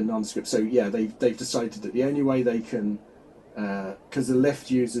 a bit of a non-script. So yeah, they've decided that the only way they can, because the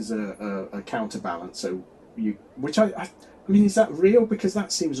lift uses a counterbalance. So I mean, is that real? Because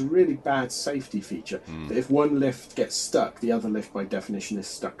that seems a really bad safety feature. That if one lift gets stuck, the other lift by definition is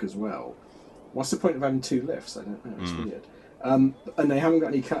stuck as well. What's the point of having 2 lifts? I don't know. It's weird. And they haven't got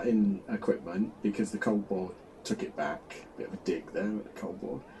any cutting equipment because the cold board took it back. Bit of a dig there at the cold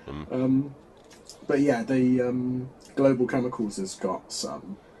board. But yeah, the Global Chemicals has got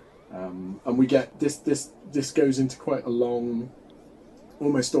some, and we get this. This goes into quite a long.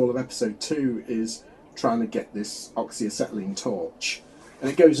 Almost all of episode 2 is trying to get this oxyacetylene torch, and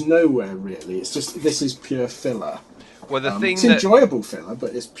it goes nowhere really. It's just this is pure filler. Well, it's enjoyable filler,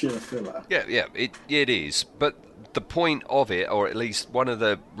 but it's pure filler. Yeah, it is. But the point of it, or at least one of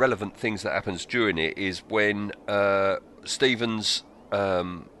the relevant things that happens during it, is when Stephen's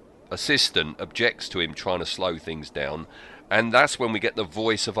assistant objects to him trying to slow things down, and that's when we get the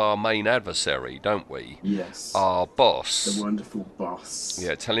voice of our main adversary, don't we? Yes. Our boss. The wonderful boss.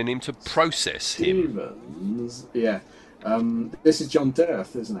 Yeah, telling him to process him. Yeah. This is John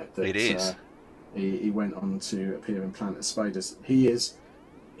Dirth, isn't it? It is. He went on to appear in Planet of Spiders. He is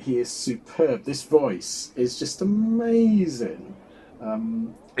superb. This voice is just amazing.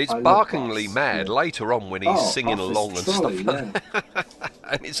 It's I love barkingly Buzz, mad yeah. later on when he's singing Office along and Trolley, stuff like that.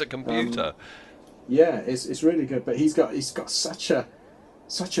 And it's a computer. Yeah, it's really good. But he's got such a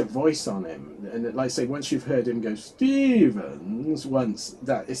voice on him, and like I say, once you've heard him go Stevens once,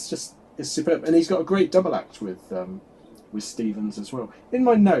 it's superb. And he's got a great double act with Stevens as well. In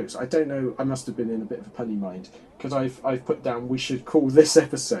my notes, I don't know, I must have been in a bit of a punny mind, because I've put down, we should call this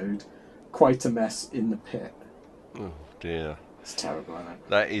episode Quite a Mess in the Pit. Oh dear. It's terrible, isn't it?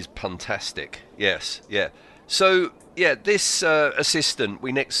 That is fantastic. Yes, yeah. So, yeah, this assistant,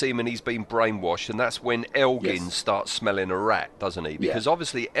 we next see him and he's been brainwashed, and that's when Elgin starts smelling a rat, doesn't he? Because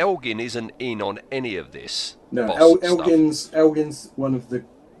obviously Elgin isn't in on any of this. No, Elgin's one of the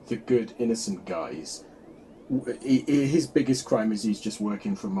good, innocent guys. His biggest crime is he's just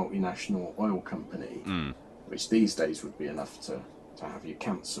working for a multinational oil company, which these days would be enough to have you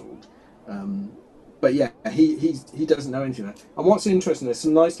cancelled. But yeah, he doesn't know anything. And what's interesting, there's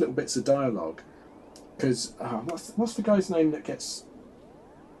some nice little bits of dialogue, because what's the guy's name that gets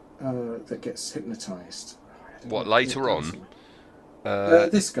hypnotised? What, later on?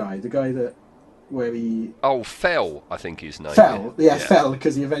 This guy, the guy that where he Fell, I think his name. Fell, Fell,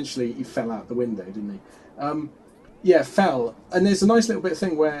 because he fell out the window, didn't he? Fell, and there's a nice little bit of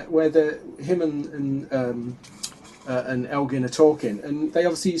thing where him and Elgin are talking, and they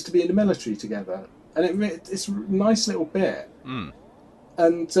obviously used to be in the military together, and it's a nice little bit,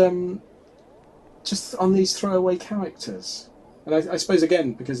 and just on these throwaway characters, and I suppose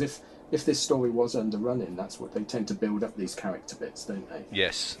again because if this story was underrunning, that's what they tend to build up, these character bits, don't they?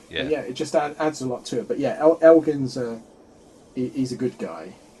 Yes, yeah. But yeah, it just adds a lot to it. But yeah, Elgin's he's a good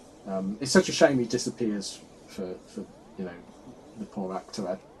guy. It's such a shame he disappears for the poor actor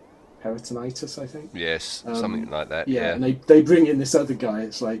had peritonitis, I think. Yes, something like that. Yeah, and they bring in this other guy.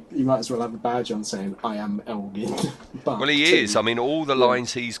 It's like you might as well have a badge on saying "I am Elgin." Well, he is. I mean, all the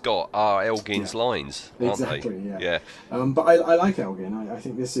lines he's got are Elgin's lines, aren't exactly, they? Yeah. But I like Elgin. I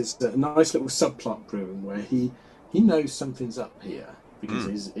think this is a nice little subplot brewing where he knows something's up here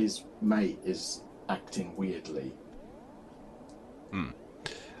because his mate is acting weirdly.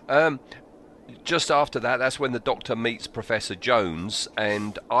 Just after that's when the Doctor meets Professor Jones,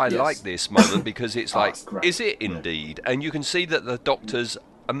 and I like this moment because it's like, is it indeed? And you can see that the Doctor's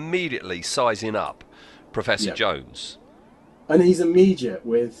immediately sizing up Professor Jones. And he's immediate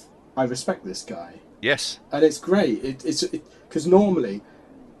with, I respect this guy. Yes. And it's great. It's because normally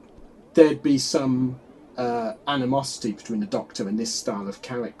there'd be some animosity between the Doctor and this style of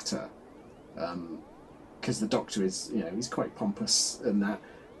character, because the Doctor is, he's quite pompous and that.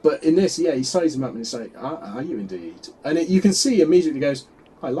 But in this, he sizes him up and it's like, are you indeed? And you can see immediately goes,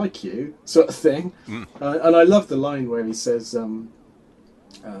 I like you, sort of thing. And I love the line where he says, it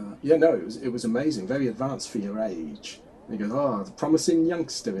was amazing, very advanced for your age. And he goes, the promising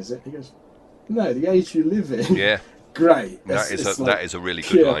youngster, is it? He goes, no, the age you live in. Yeah. Great. That is a really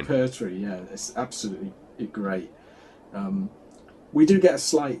good line. Pure poetry, yeah, it's absolutely great. We do get a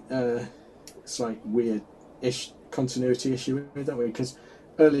slight weird-ish continuity issue, don't we? Because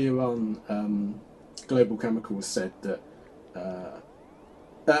earlier on, Global Chemicals said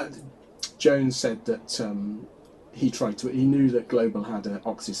that Jones said that he knew that Global had an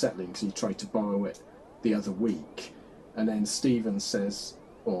oxyacetylene because he tried to borrow it the other week, and then Stephen says,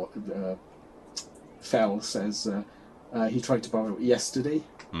 or Fell says, he tried to borrow it yesterday.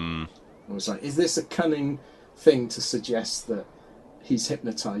 I was like, is this a cunning thing to suggest that he's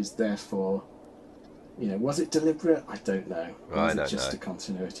hypnotised, therefore? Was it deliberate? I don't know. Or was it just a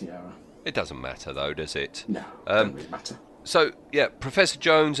continuity error? It doesn't matter, though, does it? No, it doesn't really matter. So, yeah, Professor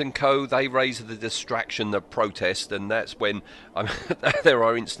Jones and co, they raise the distraction, the protest, and that's when there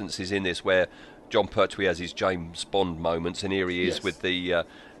are instances in this where John Pertwee has his James Bond moments, and here he is with the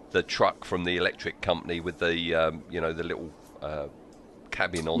truck from the electric company with the the little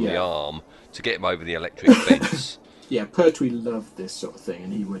cabin on the arm to get him over the electric fence. Yeah, Pertwee loved this sort of thing,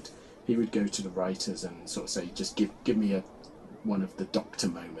 and he would go to the writers and sort of say, just give me one of the Doctor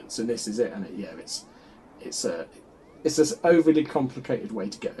moments, and this is it. And it's an overly complicated way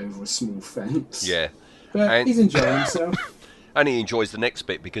to get over a small fence. Yeah, but he's enjoying himself. And he enjoys the next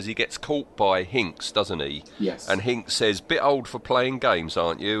bit because he gets caught by Hinks, doesn't he? Yes. And Hinks says, "Bit old for playing games,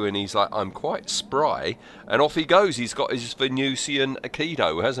 aren't you?" And he's like, "I'm quite spry." And off he goes. He's got his Venusian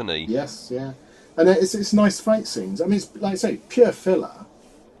Aikido, hasn't he? Yes, yeah. And it's nice fight scenes. I mean, it's, like I say, pure filler,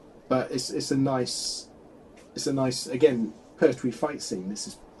 but it's a nice again Pertwee fight scene.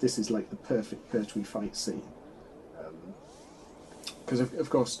 This is like the perfect Pertwee fight scene. Because of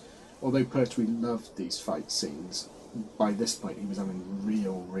course, although Pertwee loved these fight scenes, by this point he was having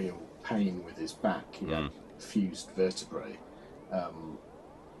real pain with his back. He had fused vertebrae,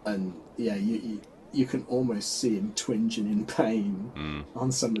 and yeah, you can almost see him twinging in pain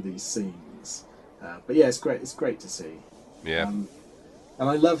on some of these scenes. But yeah, it's great. It's great to see. Yeah. And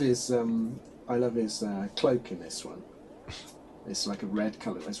I love his cloak in this one. It's like a red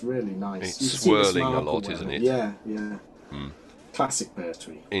colour. It's really nice. It's swirling a lot, isn't it? Yeah. Classic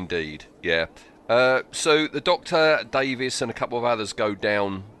Pertwee. Indeed, yeah. So the Doctor, Davis, and a couple of others go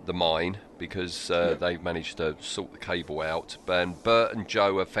down the mine because they've managed to sort the cable out. And Bert and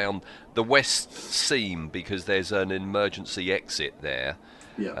Joe have found the west seam because there's an emergency exit there.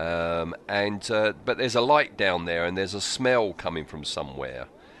 Yeah. But there's a light down there, and there's a smell coming from somewhere.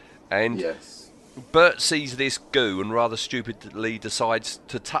 And yes. Bert sees this goo and rather stupidly decides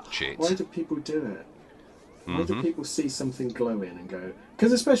to touch it. Why do people do it? Why do people see something glowing and go...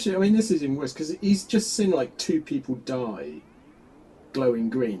 Because especially, I mean, this is even worse, because he's just seen like 2 people die glowing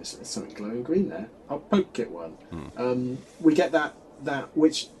green. So there's something glowing green there. I'll poke it one. We get that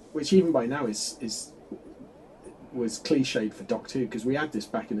which even by now was cliched for Doctor Who, because we had this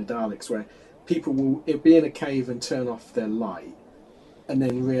back in the Daleks where people will be in a cave and turn off their light and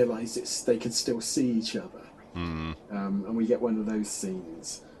then realise they can still see each other. And we get one of those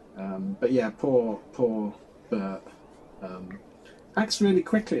scenes. But yeah, poor Bert acts really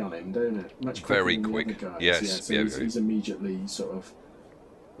quickly on him, don't it? Much quicker Very than quick. The other guys. Yes. Yeah, so he's immediately sort of,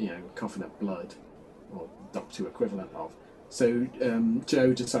 coughing up blood, or Doctor Who equivalent of. So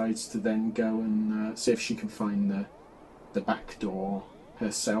Jo decides to then go and see if she can find the back door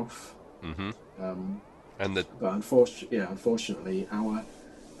herself. But unfortunately,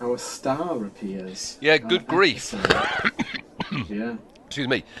 our star appears. Yeah, good grief. Yeah. Excuse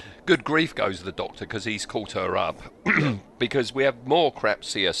me. Good grief goes to the Doctor because he's caught her up. Because we have more crap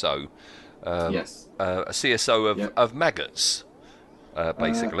CSO. Yes. A CSO of maggots,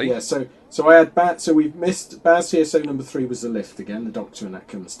 basically. So I had so we've missed Baz CSO number 3 was the lift again. The Doctor and that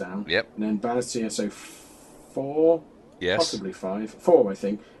comes down. Yep. And then Baz CSO 4, yes, possibly 4, I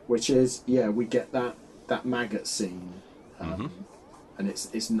think. Which is we get that maggot scene, and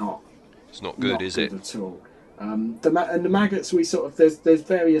it's not good, is it? At all. The maggots, we sort of there's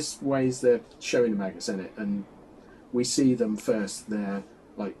various ways they're showing the maggots in it, and we see them first. They're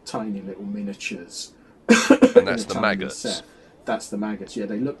like tiny little miniatures, and that's the maggots. Set. That's the maggots. Yeah,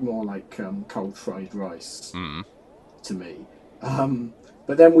 they look more like cold fried rice to me.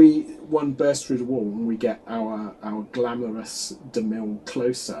 But then one bursts through the wall, and we get our glamorous DeMille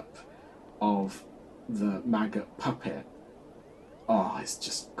close up of the maggot puppet. Oh, it's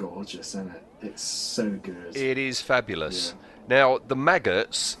just gorgeous, isn't it? It's so good. It is fabulous. Yeah. Now, the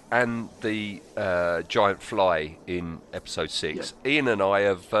maggots and the giant fly in episode 6, Ian and I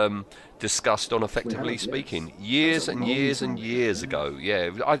have discussed on Effectively Speaking years and years ago.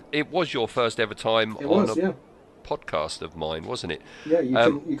 Yeah, it was your first ever time on a podcast of mine, wasn't it? Yeah,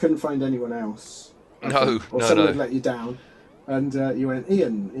 you couldn't find anyone else. No. Someone would let you down. And you went,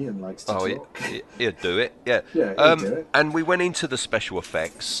 Ian likes to talk. He'd do it, yeah. Yeah, he'd do it. And we went into the special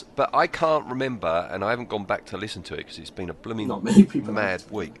effects, but I can't remember, and I haven't gone back to listen to it because it's been a blooming mad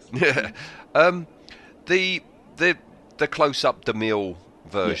week. The close-up DeMille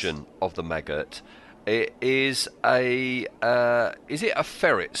version of the maggot, it is is it a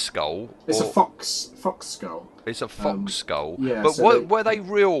ferret skull? It's a fox skull. It's a fox skull. Yeah, but so were they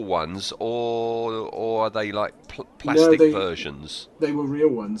real ones, or are they like plastic versions? They were real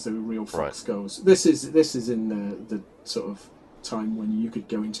ones. They were real fox skulls. This is in the sort of time when you could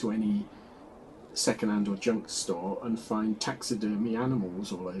go into any second-hand or junk store and find taxidermy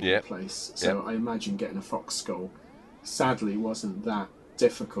animals all over the place. So I imagine getting a fox skull, sadly, wasn't that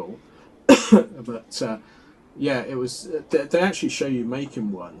difficult. But it was. They actually show you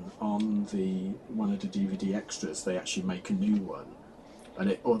making one on one of the DVD extras. They actually make a new one,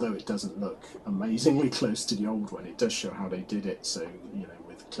 and although it doesn't look amazingly close to the old one, it does show how they did it. So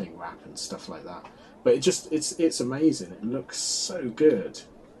with cling wrap and stuff like that. But it's amazing. It looks so good,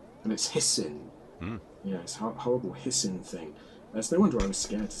 and it's hissing. It's a horrible hissing thing. It's no wonder I was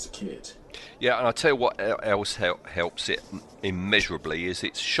scared as a kid. Yeah, and I tell you what else helps it immeasurably is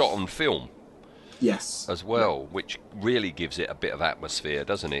it's shot on film. Yes. As well, which really gives it a bit of atmosphere,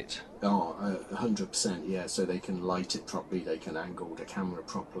 doesn't it? Oh, 100%. Yeah. So they can light it properly. They can angle the camera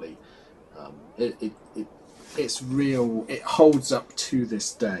properly. It's real. It holds up to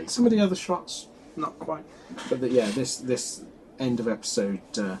this day. Some of the other shots, not quite. But this end of episode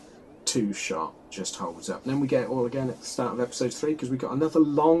 2 shot just holds up. And then we get it all again at the start of episode 3 because we got another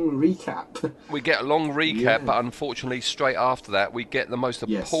long recap. We get a long recap, but unfortunately, straight after that, we get the most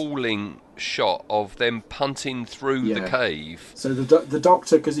appalling shot of them punting through the cave. So the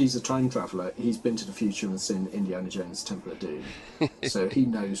Doctor, because he's a time traveller, he's been to the future and seen Indiana Jones' Temple of Doom, so he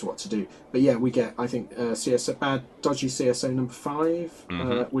knows what to do. But yeah, we get, I think, dodgy CSO number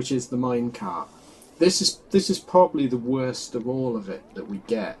 5, which is the mine cart. This is probably the worst of all of it that we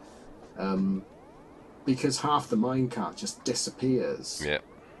get, because half the minecart just disappears. Yeah.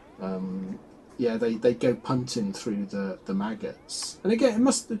 They go punting through the maggots, and again,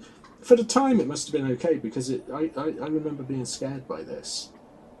 for the time it must have been okay because I remember being scared by this.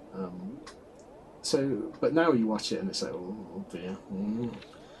 But now you watch it and it's like, oh dear.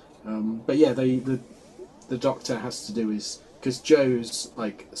 But yeah, the Doctor has to do his, because Joe's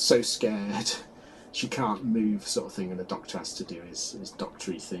like so scared. She can't move, sort of thing, and the Doctor has to do his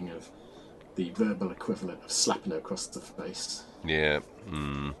doctory thing of the verbal equivalent of slapping her across the face. Yeah.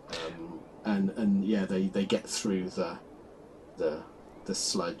 And yeah, they get through the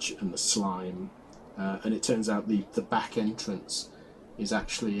sludge and the slime, and it turns out the back entrance is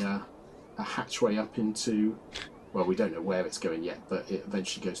actually a hatchway up into. Well, we don't know where it's going yet, but it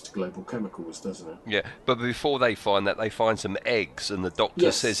eventually goes to Global Chemicals, doesn't it? Yeah, but before they find that, they find some eggs, and the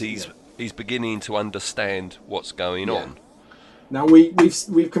Doctor says he's beginning to understand what's going on. Now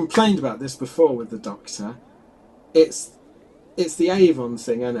we've complained about this before with the Doctor. It's the Avon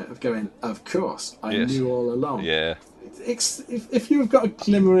thing, isn't it? Of going, of course, I knew all along. Yeah. If you've got a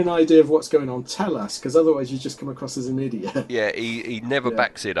glimmering idea of what's going on, tell us, because otherwise you just come across as an idiot. Yeah, he never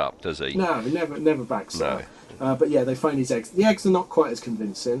backs it up, does he? No, he never backs it up. But yeah, they find these eggs. The eggs are not quite as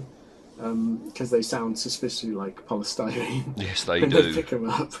convincing, because they sound suspiciously like polystyrene. Yes, they when do. They pick them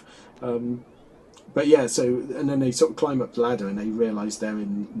up. But yeah, and then they sort of climb up the ladder and they realise they're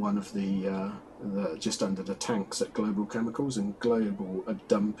in one of the just under the tanks at Global Chemicals, and Global are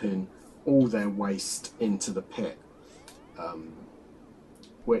dumping all their waste into the pit.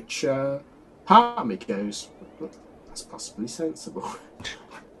 Which part of me goes, that's possibly sensible.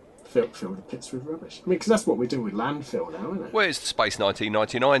 Fill the pits with rubbish. I mean, because that's what we're doing with landfill now, isn't it? Well, it's the Space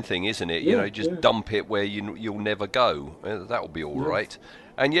 1999 thing, isn't it? You know, just dump it where you'll never go. That'll be all right.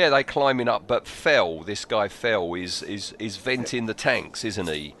 And yeah, they're climbing up, but this guy Fell is venting the tanks, isn't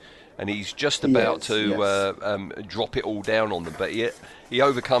he? And he's just about to drop it all down on them, but he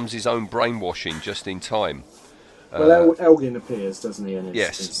overcomes his own brainwashing just in time. Well, Elgin appears, doesn't he? And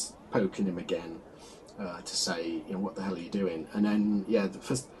is poking him again to say, what the hell are you doing? And then,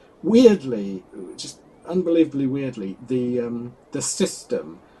 weirdly, just unbelievably weirdly, the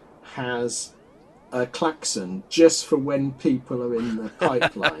system has a klaxon just for when people are in the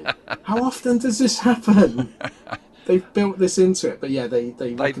pipeline. How often does this happen? They've built this into it, but yeah,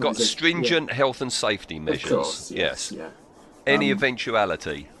 they've got stringent health and safety measures. Of course, yes. Any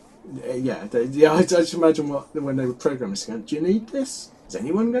eventuality. I just imagine when they were programming this again. Do you need this? Is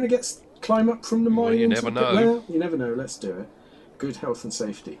anyone going to climb up from the mine? Well, you never know. Well, you never know. Let's do it. Good health and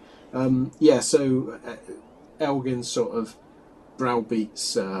safety. So Elgin sort of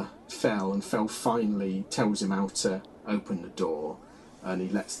browbeats Fell, and Fell finally tells him how to open the door, and he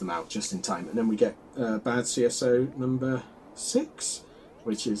lets them out just in time. And then we get bad CSO number 6,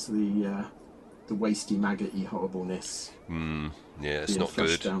 which is the wasty, maggoty horribleness. Yeah, it's not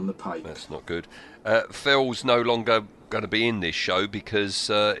good. Down the pipe. That's not good. Phil's no longer going to be in this show because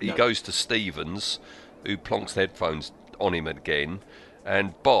he goes to Stevens, who plonks the headphones on him again,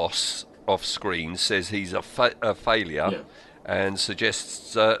 and Boss off screen says he's a failure and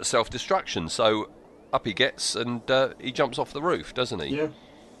suggests self-destruction. So up he gets and he jumps off the roof, doesn't he?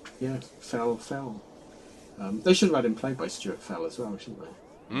 Yeah. Fell. They should have had him played by Stuart Fell as well, shouldn't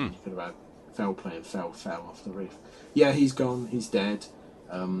they? You could have had Fell playing Fell off the roof. Yeah, he's gone. He's dead.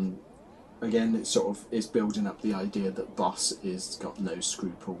 Again, it sort of is building up the idea that Boss is got no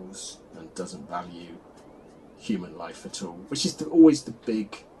scruples and doesn't value human life at all, which is always the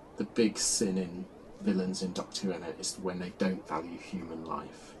big sin in villains in Doctor Who, is when they don't value human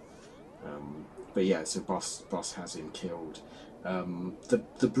life. But yeah, so Boss has him killed.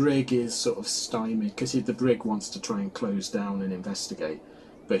 The brig is sort of stymied because the brig wants to try and close down and investigate,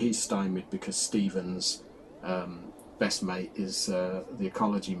 but he's stymied because Stevens' best mate is the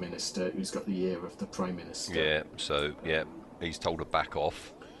ecology minister, who's got the ear of the prime minister. Yeah, so he's told to back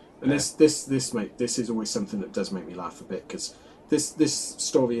off. And this is always something that does make me laugh a bit, because this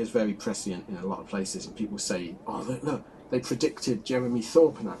story is very prescient in a lot of places, and people say, "Oh, look, they predicted Jeremy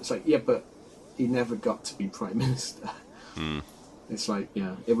Thorpe," and that. It's like, yeah, but he never got to be prime minister. It's like,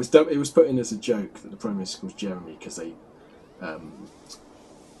 it was put in as a joke that the prime minister was Jeremy because they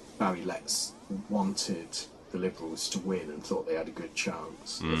Barry Letts wanted the Liberals to win and thought they had a good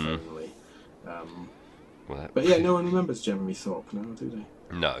chance, if only. But yeah, no one remembers Jeremy Thorpe now, do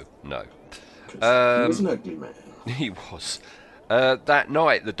they? No. 'Cause he was an ugly man. He was. That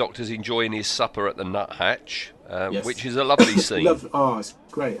night, the Doctor's enjoying his supper at the Nuthatch, Yes. which is a lovely scene. It's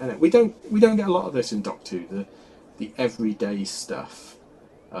great, isn't it? We don't get a lot of this in Doctor Who, the everyday stuff,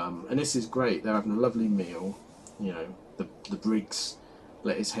 and this is great. They're having a lovely meal. You know, the Briggs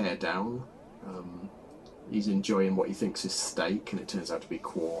let his hair down. He's enjoying what he thinks is steak, and it turns out to be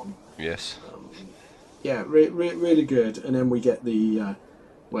Quorn. Yes. Really good. And then we get the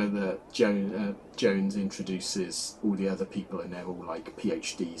where the Jones introduces all the other people, and they're all like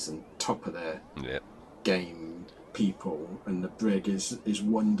PhDs and top of their game people, and the Brig is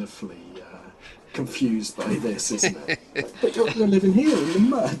wonderfully confused by this, isn't it? But you're living here in the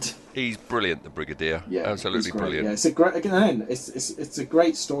mud. He's brilliant, the Brigadier. Yeah, absolutely brilliant. Yeah, it's a great again. It's a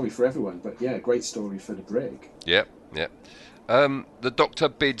great story for everyone, but yeah, great story for the Brig. Yep. The Doctor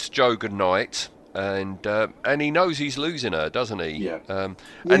bids Jo good night, and he knows he's losing her, doesn't he? Yeah.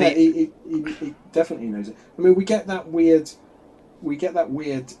 And he definitely knows it. I mean, we get that weird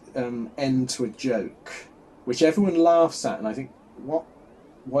end to a joke, which everyone laughs at, and I think, what?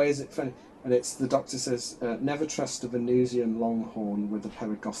 Why is it funny? And it's the Doctor says, "Never trust a Venusian longhorn with a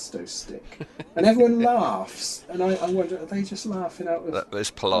Perigosto stick," and everyone laughs. And I wonder, are they just laughing out of there's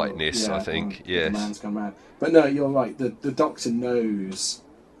politeness, I think. Yes. The man's gone mad. But no, you're right. The Doctor knows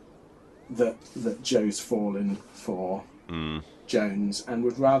that Joe's fallen for Jones and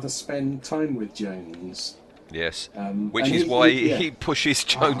would rather spend time with Jones. Yes, which is why he pushes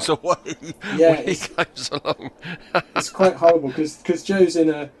Jones away when he comes along. It's quite horrible because Joe's in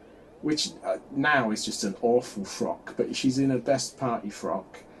a, which now is just an awful frock, but she's in her best party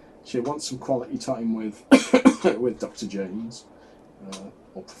frock. She wants some quality time with with Dr. Jones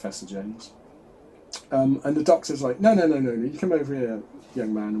or Professor Jones, and the Doctor's like, no, you come over here,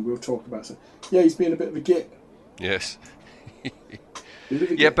 young man, and we'll talk about something. Yeah, he's being a bit of a git. Yes.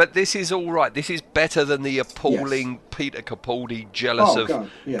 Yeah, but this is all right. This is better than the appalling Peter Capaldi jealous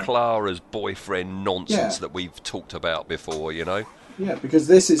of Clara's boyfriend nonsense that we've talked about before, you know? Yeah, because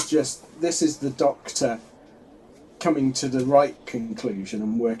this is the Doctor coming to the right conclusion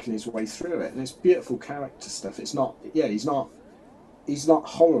and working his way through it, and it's beautiful character stuff. It's not, he's not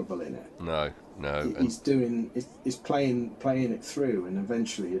horrible in it. No. He's playing it through, and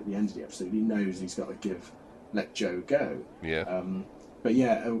eventually at the end of the episode, he knows he's got to let Joe go. Yeah. But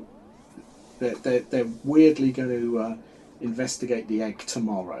yeah, they're weirdly going to investigate the egg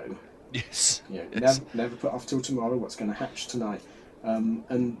tomorrow. Yes. Yeah. Yes. Never put off till tomorrow. What's going to hatch tonight?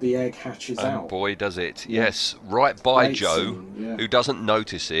 And the egg hatches out. Boy, does it! Yeah. Yes, right by Great Joe, scene, who doesn't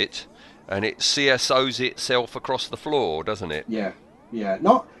notice it, and it CSOs itself across the floor, doesn't it? Yeah.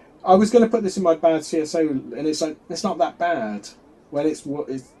 I was going to put this in my bad CSO, and it's like, it's not that bad when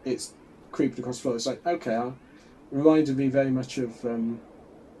it's creeping across the floor. It's like, okay, reminded me very much of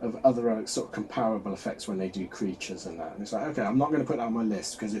other sort of comparable effects when they do creatures and that. And it's like, okay, I'm not going to put that on my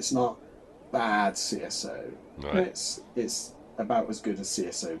list because it's not bad CSO. Right. It's about as good as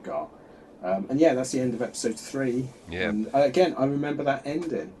CSO got. And yeah, that's the end of episode 3. Yeah. And again, I remember that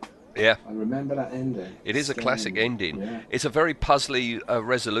ending. Yeah. I remember that ending. It is a classic ending. Yeah. It's a very puzzly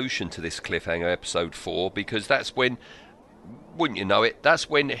resolution to this cliffhanger, episode 4, because that's when, wouldn't you know it, that's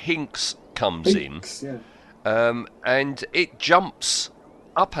when Hinks comes in. Yeah. And it jumps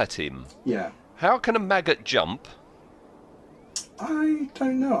up at him. Yeah. How can a maggot jump? I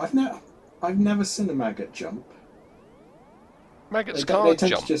don't know. I've never seen a maggot jump. Maggots They can't tend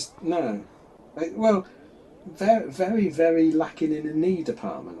jump. to just no. Well, very, very, very lacking in the knee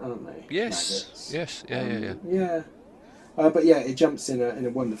department, aren't they? Yes. Maggots? Yes. Yeah. Yeah. But yeah, it jumps in a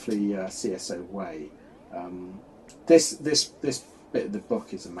wonderfully CSO way. This bit of the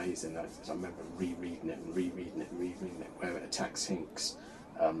book is amazing. I remember rereading it, where it attacks Hinks.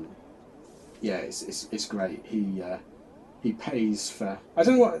 Yeah, it's great. He pays for. I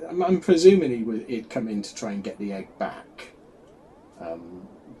don't know what. I'm presuming he'd come in to try and get the egg back.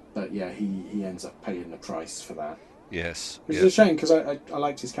 But yeah, he ends up paying the price for that. Yes. Which is a shame because I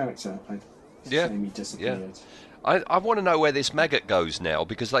liked his character. It's a shame he disappeared. I want to know where this maggot goes now,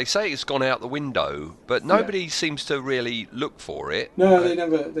 because they say it's gone out the window, but nobody seems to really look for it. No, they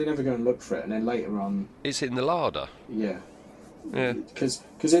never go and look for it, and then later on, it's in the larder. Yeah. Yeah. Because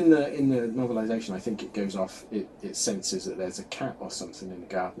in the novelisation, I think it goes off. It senses that there's a cat or something in the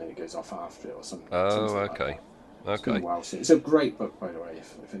garden, and it goes off after it or something. Oh, something okay. Like that. Okay. It's been a while since. It's a great book, by the way.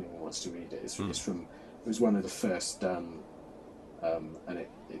 If anyone wants to read it, it's from. It was one of the first, and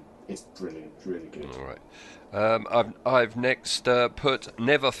It's brilliant, really good. All right. I've next put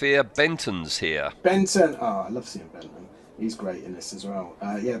Never Fear Benton's here. Benton, I love seeing Benton. He's great in this as well.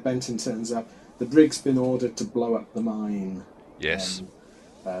 Benton turns up. The brig's been ordered to blow up the mine. Yes.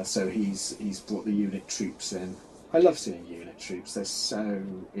 So he's brought the unit troops in. I love seeing unit troops. They're so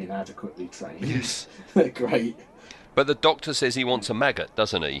inadequately trained. Yes. They're great. But the doctor says he wants a maggot,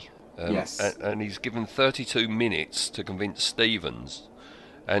 doesn't he? Yes. And he's given 32 minutes to convince Stevens.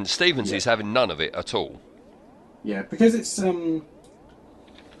 And Stevens is having none of it at all. Yeah, because it's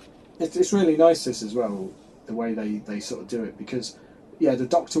really nice this as well, the way they sort of do it, because the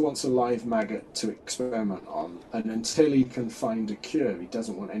doctor wants a live maggot to experiment on, and until he can find a cure, he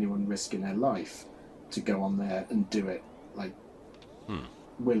doesn't want anyone risking their life to go on there and do it like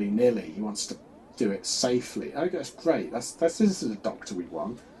willy-nilly. He wants to do it safely. I guess great. This is the doctor we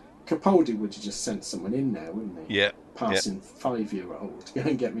want. Capaldi would have just sent someone in there, wouldn't he? Yeah. Passing 5-year-old to go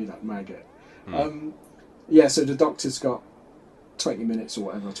and get me that maggot. So the doctor's got 20 minutes or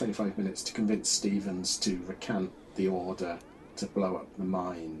whatever, 25 minutes to convince Stevens to recant the order to blow up the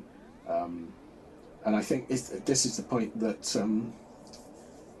mine. And I think this is the point that someone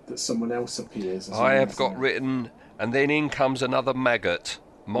else appears. I have got written, and then in comes another maggot,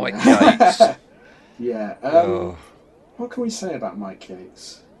 Mike Yates. Yeah. What can we say about Mike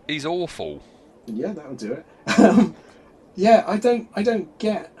Yates? He's awful. Yeah, that'll do it. I don't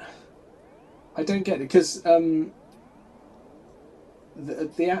get it because the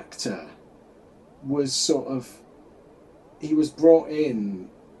actor was sort of, he was brought in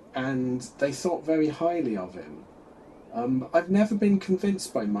and they thought very highly of him. I've never been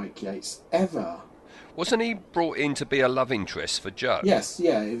convinced by Mike Yates ever. Wasn't he brought in to be a love interest for Joe? Yes,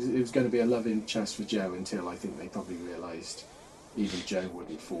 it was going to be a love interest for Joe until I think they probably realised even Joe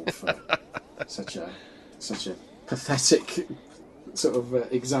wouldn't fall for such a pathetic sort of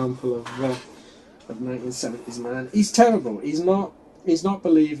example of 1970s man. He's terrible. He's not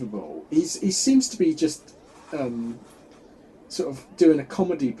believable. He seems to be just sort of doing a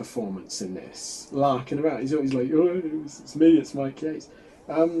comedy performance in this, larking about. He's always like, "Oh, it's me, it's Mike Yates."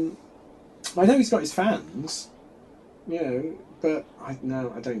 I know he's got his fans, but I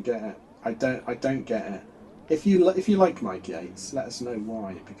don't get it. I don't get it. If you like Mike Yates, let us know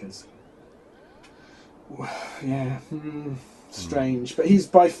why, because strange. But he's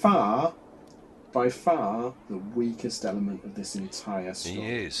by far the weakest element of this entire story. He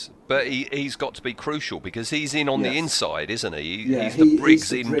is, but he's got to be crucial because he's in on the inside, isn't he? Yeah, he's the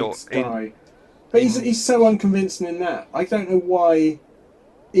Briggs guy. But he's so unconvincing in that. I don't know why.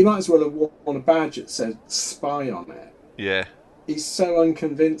 He might as well have worn a badge that said "spy" on it. Yeah. He's so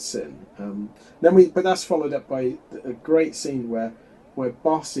unconvincing. But that's followed up by a great scene where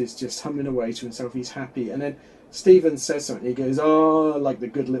Boss is just humming away to himself. He's happy, and then Stevens says something. He goes, "Oh, like the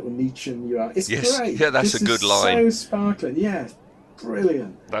good little Nietzschean you are." It's great. Yeah, that's a good line. So sparkling. Yeah,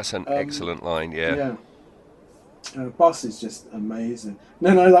 brilliant. That's an excellent line. Yeah. Boss is just amazing.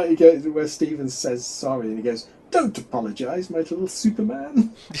 No, I like where Stevens says sorry, and he goes, "Don't apologise, my little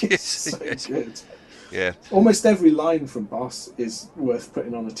Superman." It's so good. Yeah. Almost every line from Boss is worth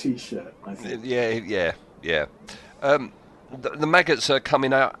putting on a T-shirt, I think. Yeah. The maggots are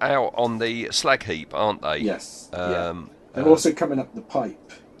coming out on the slag heap, aren't they? Yes. They're also coming up the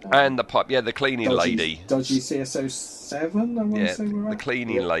pipe. And the pipe, the cleaning lady. Dodgy CSO7, I want to say we're at. The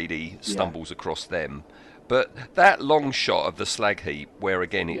cleaning lady stumbles across them. But that long shot of the slag heap, where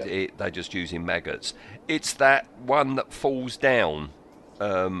again they're just using maggots, it's that one that falls down.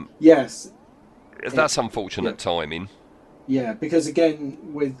 Yes. That's unfortunate timing. Yeah, because again,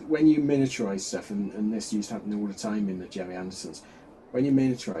 when you miniaturise stuff, and this used to happen all the time in the Jerry Andersons, when you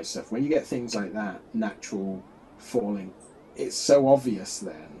miniaturise stuff, when you get things like that, natural falling, it's so obvious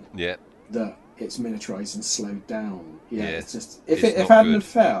then that it's miniaturised and slowed down. Yeah, it's just if it hadn't have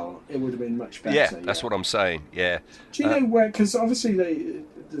fell, it would have been much better. Yeah, that's what I'm saying. Yeah. Do you know where? Because obviously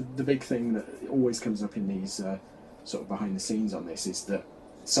the big thing that always comes up in these sort of behind the scenes on this is that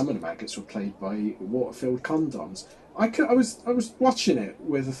some of the maggots were played by water-filled condoms. I was watching it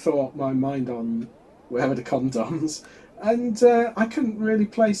with my mind on wherever the condoms, and I couldn't really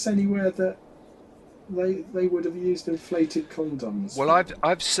place anywhere that they would have used inflated condoms. Well,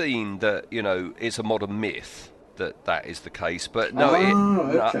 I've seen that it's a modern myth that is the case, but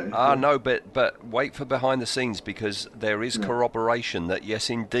no, but wait for behind the scenes because there is corroboration that yes,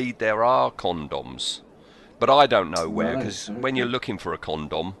 indeed there are condoms. But I don't know where, because when you're looking for a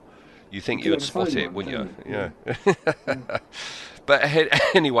condom, you think you'd spot it, wouldn't you? Yeah. But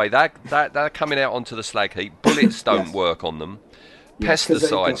anyway, they're coming out onto the slag heap. Bullets don't work on them.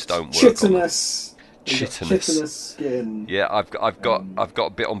 Pesticides don't work on them. Chitinous skin. Yeah, I've got a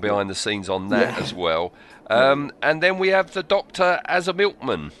bit on behind the scenes on that as well. Yeah. And then we have the Doctor as a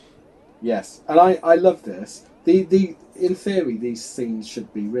milkman. Yes, and I love this. The in theory these scenes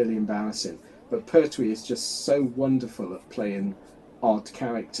should be really embarrassing, but Pertwee is just so wonderful at playing odd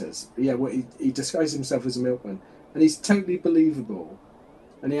characters. Yeah, well, he disguises himself as a milkman, and he's totally believable.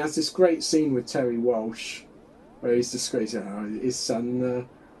 And he has this great scene with Terry Walsh, where he's disgracing his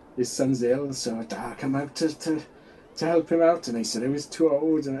son's ill, so I come out to help him out, and he said he was too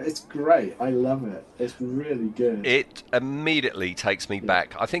old, and it's great. I love it. It's really good. It immediately takes me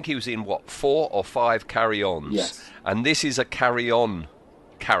back. I think he was in 4 or 5 carry-ons, Yes. and this is a carry-on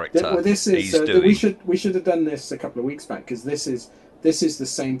character. Well, this is he's doing. we should have done this a couple of weeks back, because this is the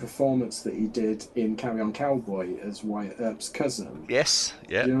same performance that he did in Carry On Cowboy as Wyatt Earp's cousin. Yes,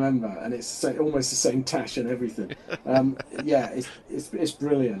 yeah. Do you remember? And it's almost the same tash and everything. It's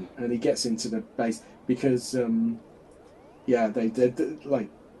brilliant, and he gets into the base because they did like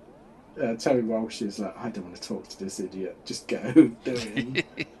Terry Walsh is like, I don't want to talk to this idiot. Just go do it.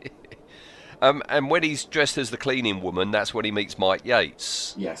 And when he's dressed as the cleaning woman, that's when he meets Mike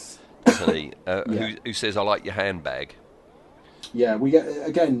Yates. Yes. Doesn't he? Who says, "I like your handbag." Yeah, we get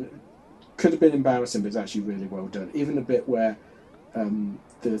again. Could have been embarrassing, but it's actually really well done. Even the bit where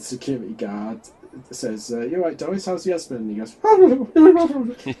the security guard says, "You're right, Doris. How's the husband?" And he goes,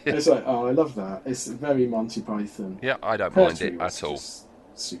 It's like, oh, I love that. It's very Monty Python. Yeah, I don't mind it at all.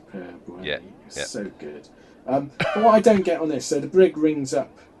 Superb, wasn't Yeah, he? It's yeah. so good. But what I don't get on this, so the brig rings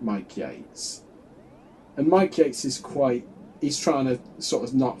up Mike Yates, and Mike Yates is quite. He's trying to sort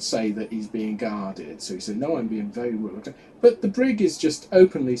of not say that he's being guarded, so he said, "No, I'm being very well looked at." But the brig is just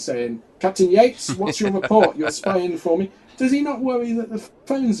openly saying, "Captain Yates, what's your report? You're spying for me." Does he not worry that the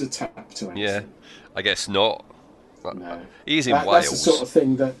phones are tapped to anything? Yeah, I guess not. No. He's in That's Wales. the sort of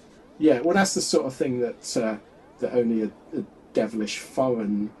thing that, that's the sort of thing that that only a devilish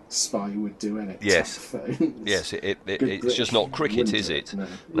foreign spy would do, innit? Yes. Tap phones. Yes, it's British just not cricket, wouldn't is do it?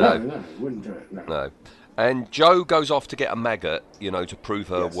 No, No. wouldn't do it. No. No. And Jo goes off to get a maggot, to prove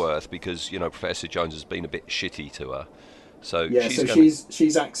her Yes. worth, because Professor Jones has been a bit shitty to her. So Yeah, she's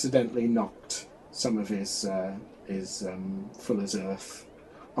she's accidentally knocked some of his Fuller's Earth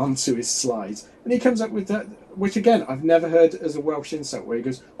onto his slides, and he comes up with that, which again I've never heard as a Welsh insult, where he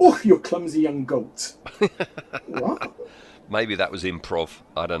goes, "Oh, you clumsy young goat." What? Maybe that was improv.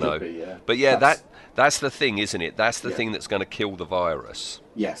 I don't know. Could be, yeah. But yeah, that's the thing, isn't it? That's the thing that's going to kill the virus.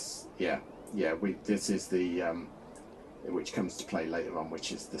 Yes, yeah. This is the which comes to play later on,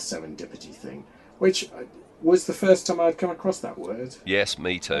 which is the serendipity thing, which was the first time I'd come across that word. Yes,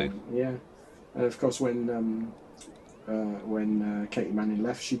 me too. Yeah, and of course when Katie Manning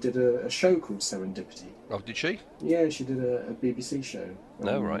left, she did a show called Serendipity. Oh, did she? Yeah, she did a BBC show.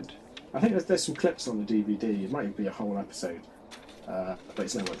 No, right. I think there's some clips on the DVD. It might even be a whole episode, but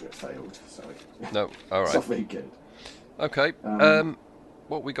it's no wonder it failed. So No, all it's right. not very good. Okay.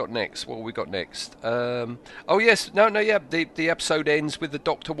 What we got next? Oh yes, yeah. The episode ends with the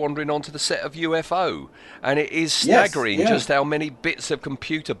Doctor wandering onto the set of UFO, and it is staggering just how many bits of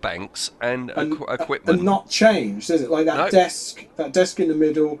computer banks and equipment and not changed, is it? Like that No. desk in the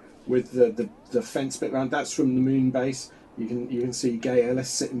middle with the fence bit around. That's from the moon base. You can see Gay Ellis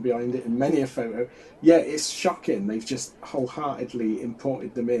sitting behind it in many a photo. Yeah, it's shocking. They've just wholeheartedly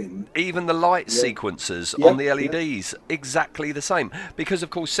imported them in. Even the light sequences on the LEDs, exactly the same. Because, of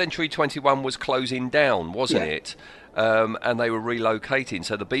course, Century 21 was closing down, wasn't it? And they were relocating.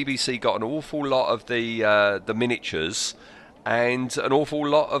 So the BBC got an awful lot of the miniatures and an awful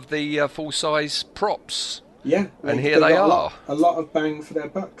lot of the full-size props. Yeah, and here they are. A lot of bang for their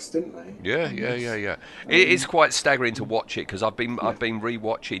bucks, didn't they? Yeah. It is quite staggering to watch it, because I've been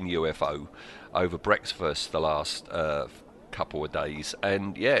rewatching UFO over breakfast the last couple of days,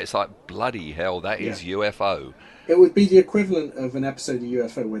 and it's like, bloody hell, that is UFO. It would be the equivalent of an episode of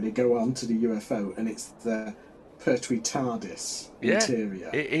UFO where they go on to the UFO and it's the Pertwee TARDIS interior.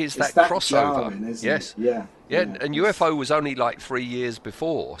 It is it's that crossover. Jarring, isn't Yes. it? Yeah. And UFO was only like 3 years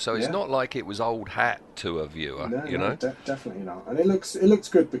before, so it's not like it was old hat to a viewer. No, definitely not. And it looks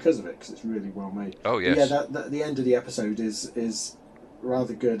good because of it, because it's really well made. Oh yes. But yeah, the end of the episode is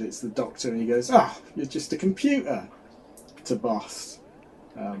rather good. It's the Doctor, and he goes, "Oh, you're just a computer," to Boss,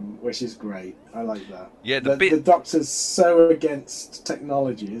 which is great. I like that. Yeah, the Doctor's so against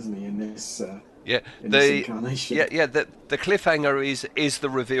technology, isn't he? In this. This incarnation. The cliffhanger is the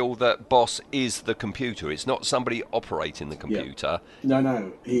reveal that Boss is the computer. It's not somebody operating the computer.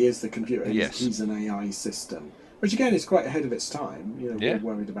 No, he is the computer. Yes. He's an AI system, which again is quite ahead of its time. We're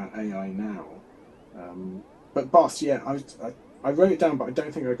worried about AI now. But Boss, I wrote it down, but I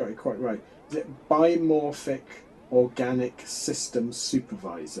don't think I got it quite right. Is it Bimorphic Organic Systems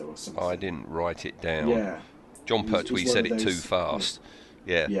Supervisor or something? I didn't write it down. Yeah. John Pertwee said it too fast.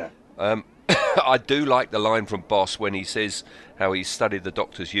 Yeah. Yeah. I do like the line from Boss when he says how he studied the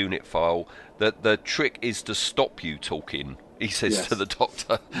Doctor's unit file, that the trick is to stop you talking, he says to the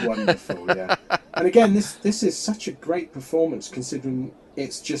Doctor. Wonderful, yeah. And again, this is such a great performance considering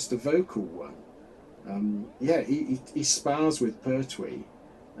it's just a vocal one. He spars with Pertwee.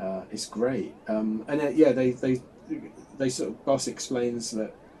 It's great. They sort of, Boss explains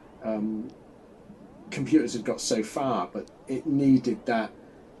that computers had got so far, but it needed that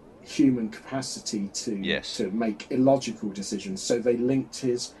human capacity to make illogical decisions. So they linked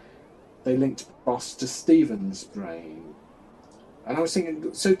Boss to Stephen's brain. And I was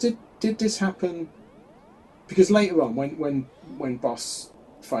thinking, so did this happen? Because later on, when Boss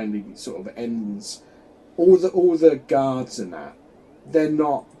finally sort of ends, all the guards and that, they're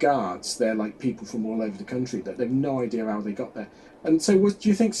not guards. They're like people from all over the country that they've no idea how they got there. And so, do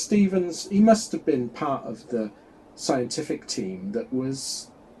you think Stevens? He must have been part of the scientific team that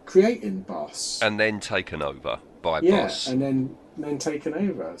was creating Boss, and then taken over by Boss. Yeah, and then taken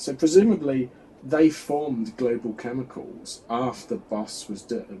over. So presumably they formed Global Chemicals after Boss was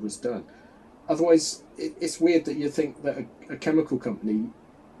done. Otherwise, it's weird that you think that a chemical company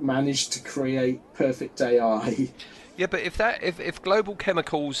managed to create perfect AI. Yeah, but if Global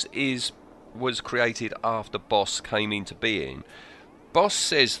Chemicals was created after Boss came into being, Boss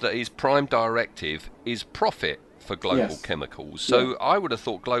says that his prime directive is profit for Global Chemicals. So I would have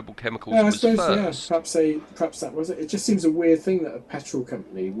thought Global Chemicals was first. Yeah, perhaps that was it. It just seems a weird thing that a petrol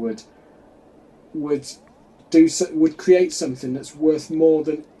company would create something that's worth more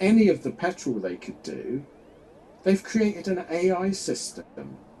than any of the petrol they could do. They've created an AI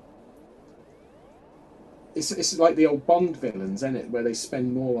system. It's like the old Bond villains, isn't it, where they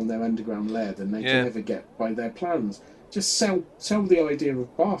spend more on their underground lair than they can ever get by their plans. Just sell the idea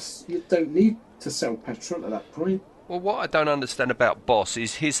of Boss. You don't need to sell petrol at that point. Well, what I don't understand about Boss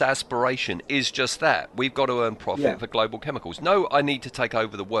is his aspiration is just that. We've got to earn profit for Global Chemicals. No, I need to take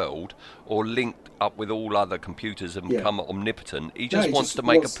over the world or link up with all other computers and become omnipotent. He just wants to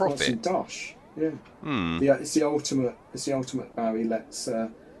make a profit. Wants dosh. Yeah. It's the ultimate Barry lets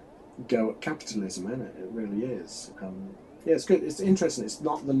go at capitalism, isn't it? It really is. It's good. It's interesting. It's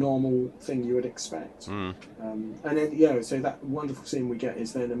not the normal thing you would expect. And then so that wonderful scene we get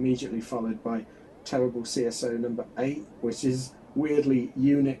is then immediately followed by terrible CSO number 8, which is weirdly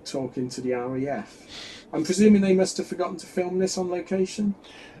UNIT talking to the RAF. I'm presuming they must have forgotten to film this on location.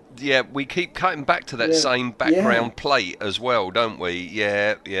 Yeah, we keep cutting back to that same background plate as well, don't we?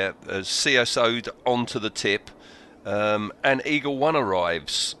 Yeah. CSO'd onto the tip. And Eagle 1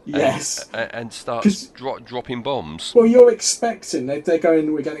 arrives and starts dropping bombs. Well, you're expecting they're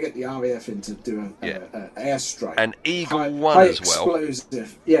going. We're going to get the RAF in to do an airstrike. And Eagle 1 as well.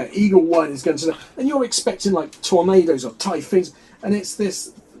 Explosive. Yeah, Eagle 1 is going to. And you're expecting like tornadoes or typhoons, and it's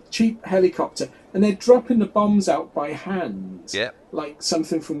this cheap helicopter, and they're dropping the bombs out by hand. Yeah. Like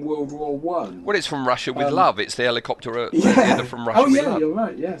something from World War One. Well, it's from Russia with Love. It's the helicopter from Russia with Love. Oh yeah, you're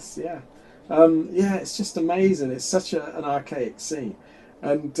right. Yes, yeah. It's just amazing. It's such an archaic scene,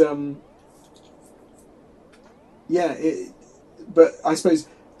 and but I suppose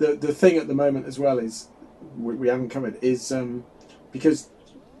the thing at the moment as well is we haven't covered is because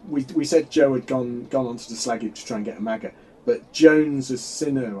we said Joe had gone onto the slag heap to try and get a maggot, but Jones has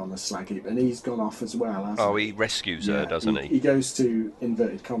seen her on the slag heap and he's gone off as well. Hasn't he? He rescues her, doesn't he? He goes to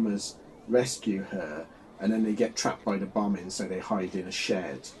inverted commas rescue her, and then they get trapped by the bombing, so they hide in a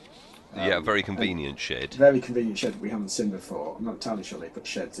shed. A very convenient shed. Very convenient shed that we haven't seen before. I'm not entirely sure they put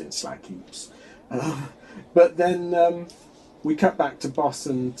sheds in slag heaps. But then we cut back to Boss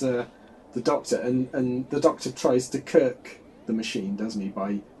and the Doctor, and the Doctor tries to Kirk the machine, doesn't he,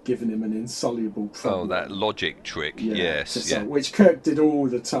 by giving him an insoluble problem. Oh, that logic trick, yes. Which Kirk did all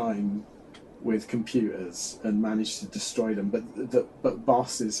the time with computers and managed to destroy them. But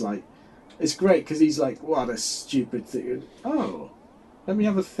Boss is like, it's great because he's like, what a stupid thing. Oh, let me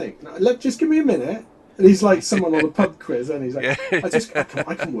have a think. No, just give me a minute. And he's like someone on a pub quiz, and he's like,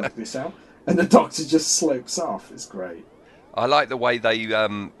 I can work this out. And the Doctor just slopes off. It's great. I like the way they,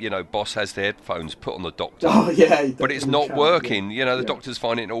 Boss has the headphones put on the Doctor. Oh, yeah. But it's not working. Yeah. The Doctor's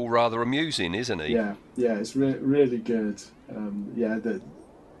finding it all rather amusing, isn't he? Yeah, it's really good. The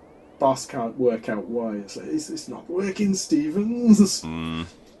Boss can't work out why. It's like, it's not working, Stevens. It's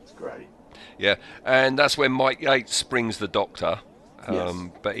great. Yeah, and that's when Mike Yates springs the Doctor. Yes.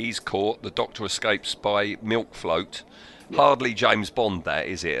 But he's caught. The Doctor escapes by milk float. Yeah. Hardly James Bond, that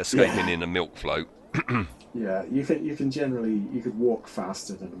is it? Escaping in a milk float. Yeah, you could walk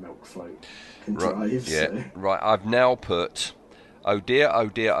faster than a milk float can drive. Yeah, So. right. I've now put, oh dear, oh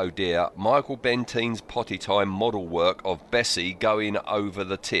dear, oh dear, Michael Bentine's potty time model work of Bessie going over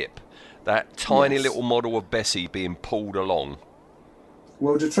the tip. That tiny little model of Bessie being pulled along.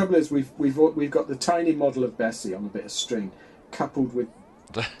 Well, the trouble is we've got the tiny model of Bessie on a bit of string, coupled with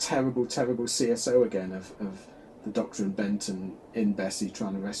terrible CSO again of the Doctor and Benton in Bessie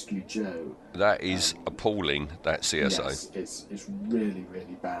trying to rescue Joe. That is appalling. That CSO. Yes, it's really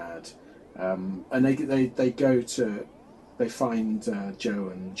bad. And they find Joe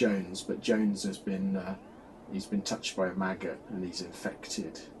and Jones, but Jones has been he's been touched by a maggot and he's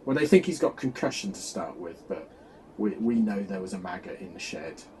infected. Well, they think he's got concussion to start with, but we know there was a maggot in the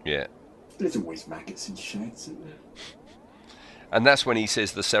shed. Yeah. There's always maggots in sheds, isn't there? And that's when he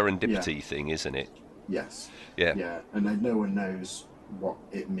says the serendipity thing, isn't it? Yes. Yeah. Yeah, and then no one knows what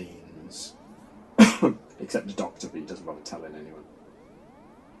it means, except the Doctor, but he doesn't bother telling anyone.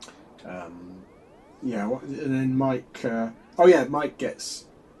 And then Mike... Mike gets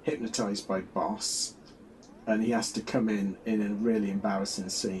hypnotised by Boss, and he has to come in a really embarrassing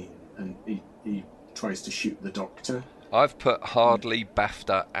scene, and he tries to shoot the Doctor. I've put hardly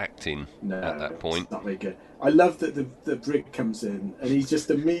BAFTA acting at that point. It's not very good. I love that the brig comes in, and he's just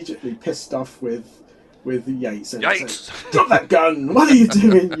immediately pissed off with Yates. And Yates! Like, drop that gun! What are you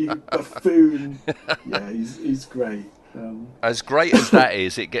doing, you buffoon? Yeah, he's great. As great as that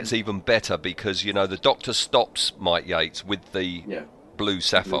is, it gets even better because, the Doctor stops Mike Yates with the blue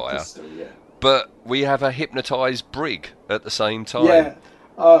sapphire. Pistol, but we have a hypnotised brig at the same time. Yeah,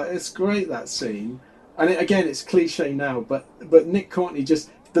 it's great, that scene. And it's cliche now, but Nick Courtney, just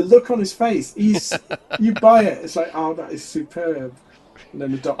the look on his face, you buy it. It's like, oh, that is superb. And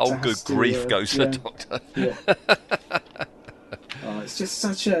then the Doctor good grief goes the Doctor. Yeah. It's just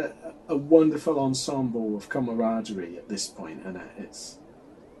such a wonderful ensemble of camaraderie at this point, and I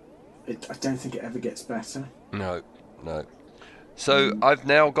don't think it ever gets better. No. So I've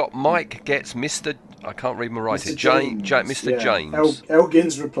now got Mike gets Mr. I can't read my writing. Mr. James.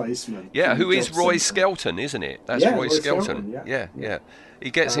 Elgin's replacement. Yeah, who is Roy Skelton, isn't it? That's Roy Skelton. Yeah.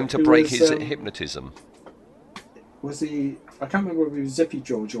 He gets him to break his hypnotism. Was he? I can't remember whether he was Zippy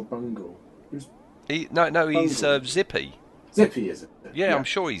George or Bungle. He's Zippy. Zippy, is it? Yeah, I'm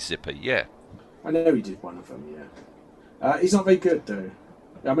sure he's Zippy. Yeah. I know he did one of them. Yeah. He's not very good though.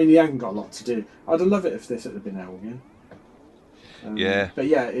 I mean, he hasn't got a lot to do. I'd have loved it if this had been Elgin. But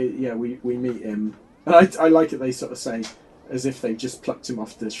we meet him. And I like it. They sort of say as if they just plucked him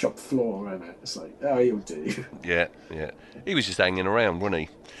off the shop floor, and it's like, oh, he'll do. Yeah. He was just hanging around, wasn't he?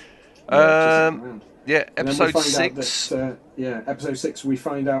 Yeah, episode 6. Episode 6. We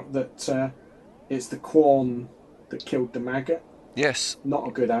find out that it's the Quorn that killed the maggot. Yes. Not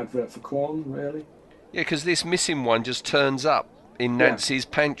a good advert for Quorn, really. Yeah, because this missing one just turns up in Nancy's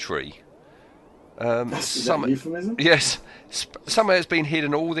pantry. Is that a euphemism? Yes. Somehow it's been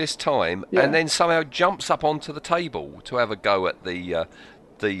hidden all this time, and then somehow jumps up onto the table to have a go at the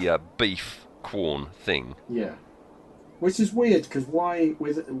beef Quorn thing. Yeah. Which is weird, because why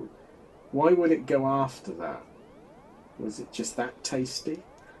would it go after that? Was it just that tasty?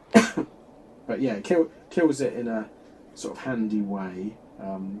 But yeah, it kills it in a sort of handy way,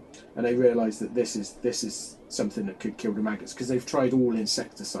 and they realise that this is something that could kill the maggots, because they've tried all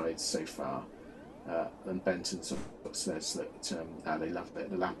insecticides so far, and Benton sort of says that they love it,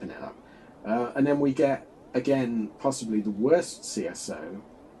 they're lapping it up, and then we get again possibly the worst CSO,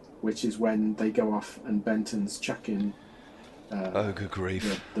 which is when they go off and Benton's chucking. Oh, good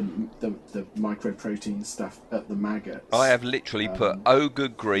grief! The microprotein stuff at the maggots. I have literally put, oh,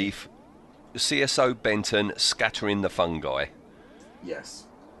 good grief! CSO Benton scattering the fungi. Yes.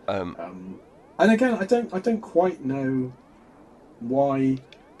 And again, I don't quite know why,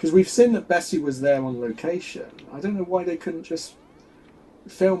 because we've seen that Bessie was there on location. I don't know why they couldn't just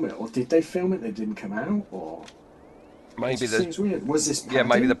film it, or did they film it? They didn't come out, or maybe seems weird. Was this padding? Yeah,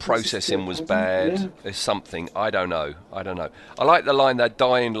 maybe the processing was bad. Yeah. There's something. I don't know. I like the line, they're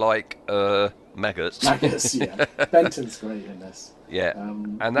dying like maggots. Maggots, yeah. Benton's great in this. Yeah,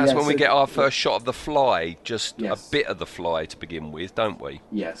 and that's when we get our first shot of the fly, just a bit of the fly to begin with, don't we?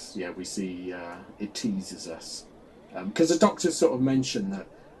 Yes, we see it teases us. Because the Doctor sort of mentioned that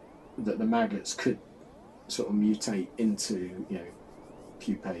the maggots could sort of mutate into,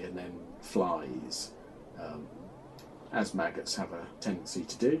 pupae and then flies, as maggots have a tendency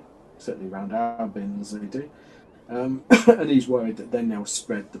to do. Certainly around our bins they do. And he's worried that then they'll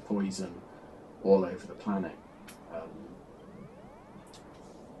spread the poison all over the planet.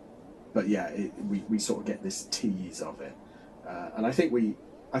 But yeah, we sort of get this tease of it, and I think we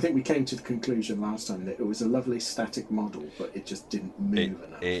I think we came to the conclusion last time that it was a lovely static model, but it just didn't move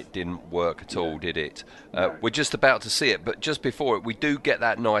enough. It didn't work at all, did it? No. We're just about to see it, but just before it, we do get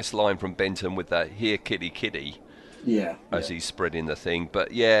that nice line from Benton with that "Here, kitty, kitty," as he's spreading the thing.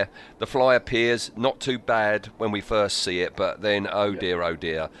 But yeah, the fly appears not too bad when we first see it, but then oh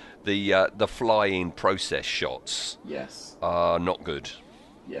dear, the flying process shots are not good.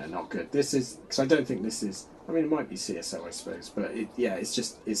 Yeah, not good. This is because I don't think this is. I mean, it might be CSO, I suppose, but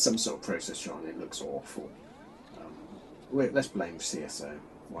it's some sort of process shot, and it looks awful. Let's blame CSO.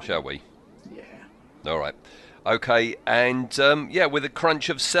 Shall we? Yeah. All right. Okay, and with a crunch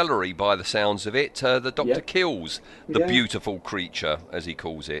of celery by the sounds of it, the Doctor kills the beautiful creature, as he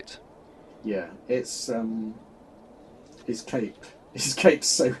calls it. Yeah, it's his cape. His cape's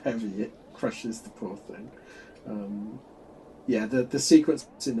so heavy it crushes the poor thing. The sequence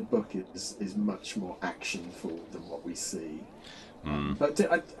in the book is much more actionful than what we see. But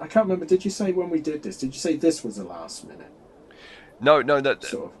I can't remember. Did you say when we did this? Did you say this was the last minute? No.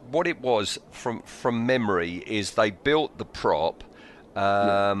 What it was from memory is they built the prop,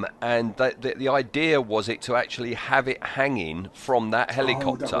 and the idea was it to actually have it hanging from that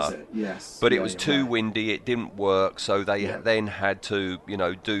helicopter. That was it. Yes. But it was too windy. It didn't work, so they then had to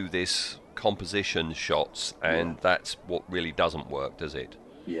do this composition shots, and that's what really doesn't work, does it?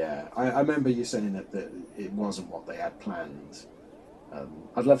 Yeah, I remember you saying that it wasn't what they had planned.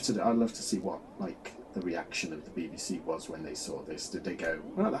 I'd love to see what the reaction of the BBC was when they saw this. Did they go,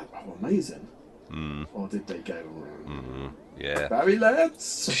 "Well, that's amazing," or did they go, "Yeah, Barry,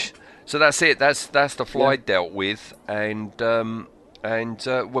 lads"? So that's it. That's the fly dealt with, and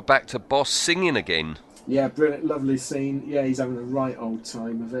we're back to Boss singing again. Yeah, brilliant, lovely scene. Yeah, he's having a right old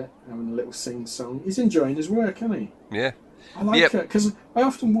time of it, having a little sing-song. He's enjoying his work, isn't he? Yeah. I like it, because I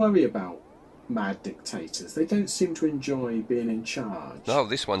often worry about mad dictators. They don't seem to enjoy being in charge. No,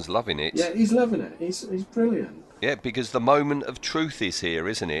 this one's loving it. Yeah, he's loving it. He's brilliant. Yeah, because the moment of truth is here,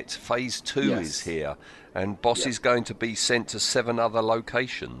 isn't it? Phase 2 is here, and Boss is going to be sent to 7 other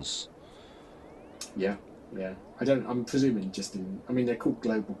locations. Yeah. I'm presuming they're called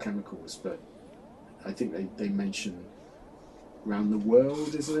global chemicals, but I think they mention around the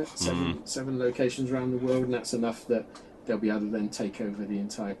world, isn't it? Seven locations around the world, and that's enough that they'll be able to then take over the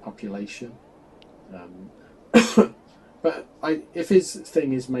entire population. But if his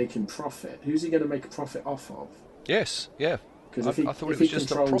thing is making profit, who's he going to make a profit off of? Yes, yeah. Because I thought it was just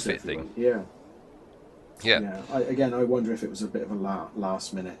a profit thing. Yeah. Yeah. I wonder if it was a bit of a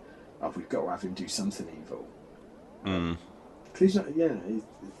last minute. Oh, we've got to have him do something evil. He's not,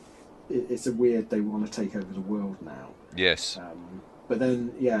 it's a weird. They want to take over the world now. Yes. But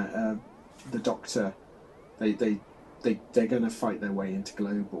then, the Doctor, they're going to fight their way into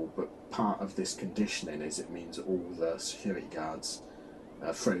global. But part of this conditioning is it means all the security guards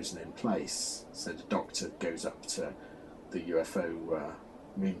are frozen in place. So the Doctor goes up to the UFO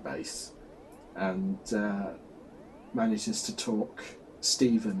moon base and manages to talk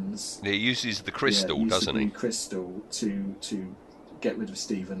Stevens. He uses the crystal, doesn't he? The crystal to get rid of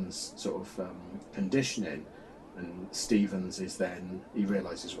Stevens' sort of conditioning, and Stevens is then he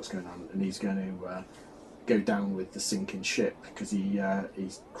realises what's going on, and he's going to go down with the sinking ship because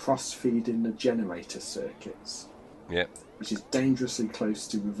he's cross-feeding the generator circuits. Yeah. Which is dangerously close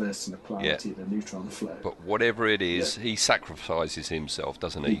to reversing the polarity of the neutron flow. But whatever it is, he sacrifices himself,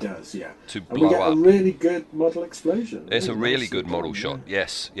 doesn't he? He does, yeah. To and blow we get up. a really good model explosion. It's a really good model shot. Yeah.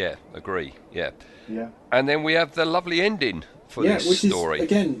 Yes, agree. Yeah. Yeah. And then we have the lovely ending for this which story. Is,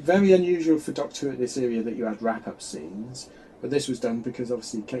 again, very unusual for Doctor Who at this area that you had wrap-up scenes. But this was done because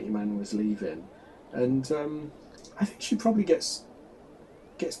obviously Katie Mann was leaving. And I think she probably gets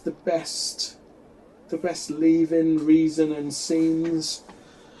the best leaving reason and scenes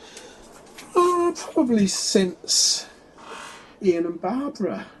probably since Ian and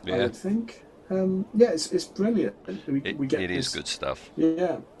Barbara, I would think. It's brilliant. We get it is good stuff.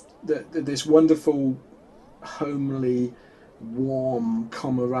 Yeah, this wonderful, homely, warm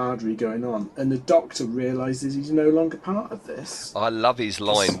camaraderie going on, and the Doctor realises he's no longer part of this. I love his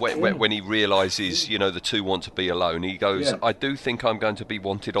line when he realises, the two want to be alone. He goes, "I do think I'm going to be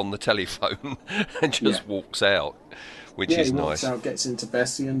wanted on the telephone," and just walks out, which is he nice. Walks out, gets into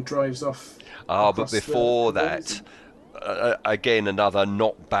Bessie, and drives off. But before that, again, another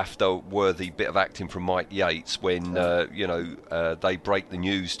not BAFTA-worthy bit of acting from Mike Yates when they break the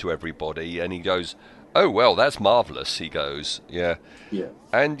news to everybody, and he goes, "Oh well, that's marvellous." He goes, "Yeah."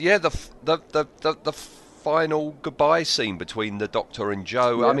 And the final goodbye scene between the Doctor and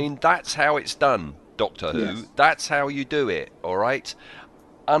Joe. I mean, that's how it's done, Doctor Who. Yes. That's how you do it. All right,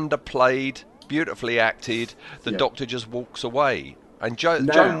 underplayed, beautifully acted. The Doctor just walks away. And Joe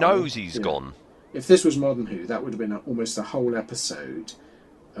Now, knows he's yeah. gone. If this was Modern Who, that would have been almost a whole episode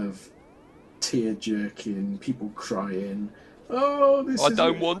of tear-jerking, people crying. Oh, I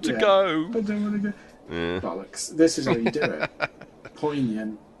don't want to go. I don't want to go. Yeah. Bollocks. This is how you do it.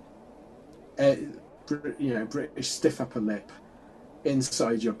 Poignant. British stiff upper lip.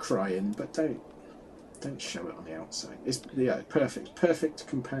 Inside you're crying, but don't show it on the outside. It's perfect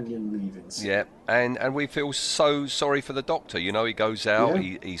companion leaving scene. Yeah, and we feel so sorry for the Doctor. You know, he goes out,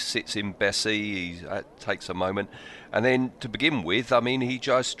 Yeah. he sits in Bessie, he takes a moment, and then to begin with, I mean, he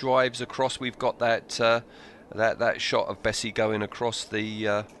just drives across. We've got that shot of Bessie going across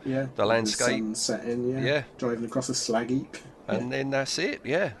the landscape, the sun setting, yeah, driving across a slag heap, and then that's it.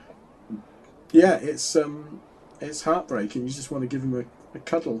 Yeah, yeah, it's heartbreaking. You just want to give him a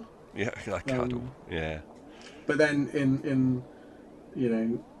cuddle. yeah, like cuddle, yeah. But then in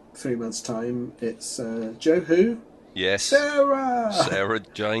 3 months' time, it's Joe Who? Yes, Sarah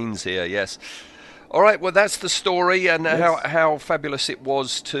Jane's here. Yes. All right, well, that's the story, and Yes. how fabulous it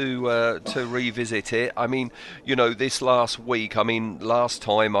was to revisit it. I mean, this last week, last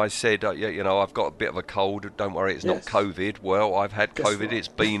time I said, I've got a bit of a cold. Don't worry, it's not Yes. COVID. Well, I've had Guess COVID. what? It's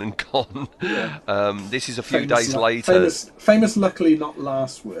been and gone. Yeah. This is a few days later. Famous, luckily not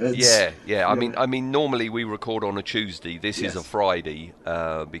last words. Yeah. I mean, normally we record on a Tuesday. This is a Friday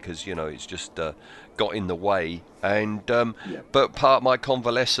because it's just got in the way. And but part of my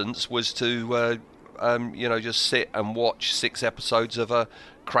convalescence was to just sit and watch 6 episodes of a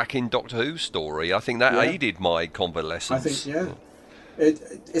cracking Doctor Who story. I think that aided my convalescence. I think,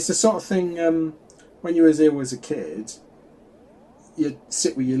 it's the sort of thing, when you was ill as a kid, you'd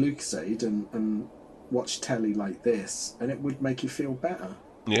sit with your Lucasade and watch telly like this, and it would make you feel better.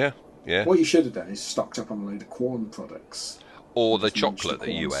 Yeah. What you should have done is stocked up on a load of Quorn products. Or the Just chocolate launched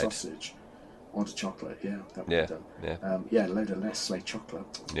that you Quorn had. Sausage. Or the chocolate, that would Yeah, have done. A load of Nestle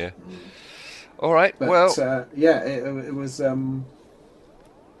chocolate. Yeah. All right, But, well... it was...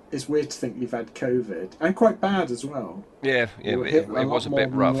 it's weird to think you've had COVID, and quite bad as well. Yeah, it was a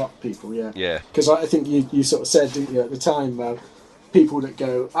bit rough. A lot of people, Yeah. Because I think you sort of said, didn't you, at the time, people that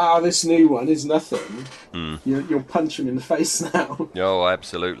go, this new one is nothing, you'll punch them in the face now. Oh,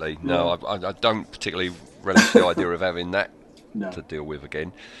 absolutely. No, I don't particularly relish the idea of having that to deal with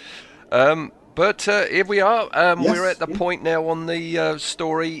again. But here we are. We're at the point now on the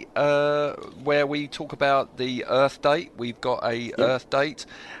story where we talk about the Earth date. We've got a Earth date,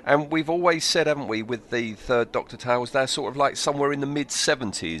 and we've always said, haven't we, with the Third Doctor tales, they're sort of like somewhere in the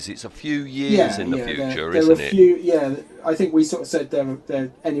mid-70s. It's a few years in the future, isn't it? I think we sort of said they're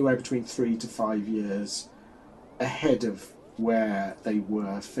anywhere between 3 to 5 years ahead of where they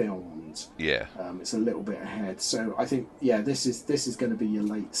were filmed. Yeah. It's a little bit ahead. So I think, this is going to be your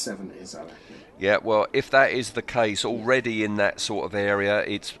late 70s, I reckon. Yeah, well, if that is the case, already in that sort of area,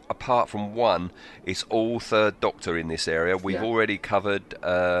 it's, apart from one, it's all Third Doctor in this area. We've already covered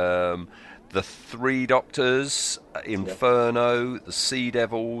the 3 Doctors, Inferno, the Sea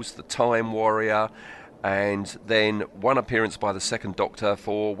Devils, the Time Warrior, and then one appearance by the 2nd Doctor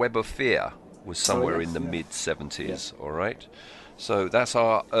for Web of Fear was somewhere in the mid-70s, all right? So that's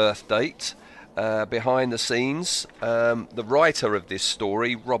our Earth date. Behind the scenes, the writer of this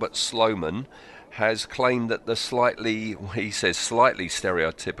story, Robert Sloman, has claimed that the slightly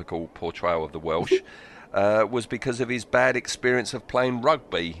stereotypical portrayal of the Welsh was because of his bad experience of playing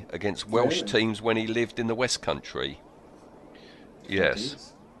rugby against Welsh teams when he lived in the West Country.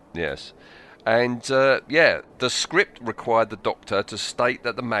 Yes. And, the script required the Doctor to state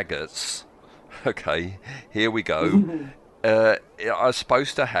that the maggots, okay, here we go, are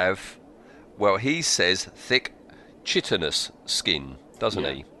supposed to have, well, he says thick chitinous skin, doesn't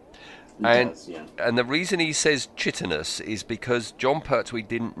he? And the reason he says chitinous is because John Pertwee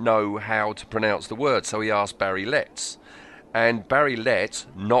didn't know how to pronounce the word, so he asked Barry Letts. And Barry Letts,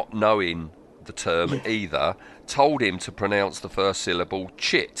 not knowing the term either, told him to pronounce the first syllable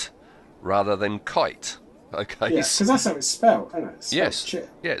chit rather than kite. Okay. Yeah, because that's how it's spelled, isn't it? It's spelled chit.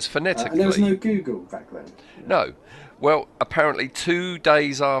 Yeah, it's phonetically. And there was no Google back then. No. Well, apparently 2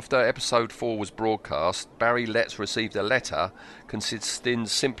 days after episode 4 was broadcast, Barry Letts received a letter consisting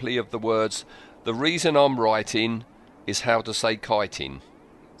simply of the words, "The reason I'm writing is how to say kiting."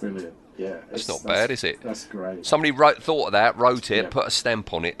 Brilliant. Yeah. That's not bad, is it? That's great. Somebody thought of that, wrote it, put a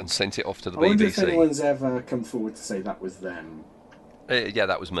stamp on it and sent it off to the BBC. I wonder if anyone's ever come forward to say that was them. Yeah,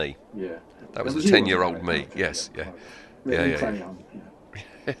 that was me. Yeah. That was the 10-year-old me. Okay, Yes, yeah. Written crayon.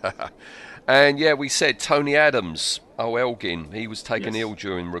 And we said Tony Adams, Elgin, he was taken ill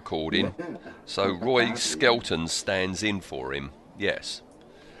during recording. So Roy Skelton stands in for him. Yes.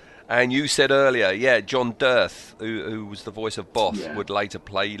 And you said earlier, John Dirth, who was the voice of Both, would later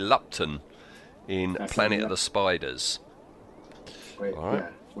play Lupton in Planet of the Spiders.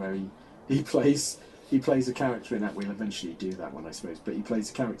 Where he plays a character in that. We'll eventually do that one, I suppose. But he plays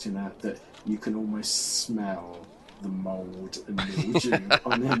a character in that you can almost smell the mould and mildew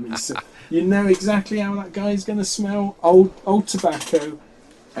on him. You know exactly how that guy's going to smell. Old tobacco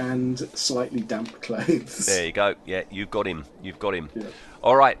and slightly damp clothes. There you go. Yeah, you've got him. Yeah.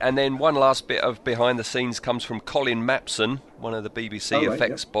 All right, and then one last bit of behind the scenes comes from Colin Mapson, one of the BBC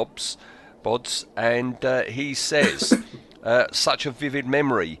effects bods, and he says, such a vivid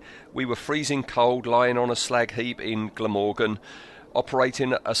memory. We were freezing cold, lying on a slag heap in Glamorgan,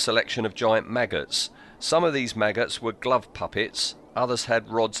 operating a selection of giant maggots. Some of these maggots were glove puppets, others had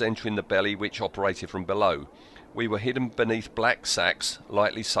rods entering the belly which operated from below. We were hidden beneath black sacks,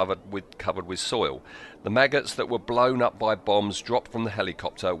 lightly covered with soil. The maggots that were blown up by bombs dropped from the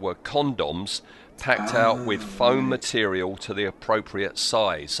helicopter were condoms packed out with foam material to the appropriate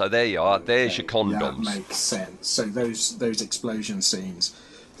size. So there you are. There's your condoms. That makes sense. So those explosion scenes,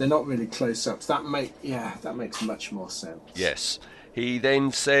 they're not really close-ups. That makes much more sense. Yes. He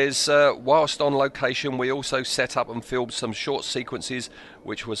then says, whilst on location, we also set up and filmed some short sequences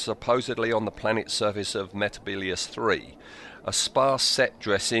which were supposedly on the planet's surface of Metabilius 3. A sparse set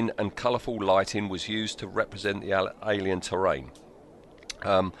dressing and colourful lighting was used to represent the alien terrain.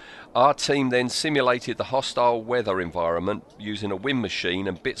 Our team then simulated the hostile weather environment using a wind machine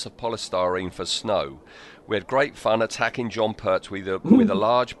and bits of polystyrene for snow. We had great fun attacking John Pertwee with a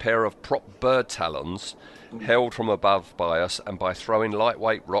large pair of prop bird talons held from above by us and by throwing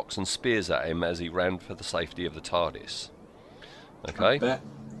lightweight rocks and spears at him as he ran for the safety of the TARDIS. Okay? I bet.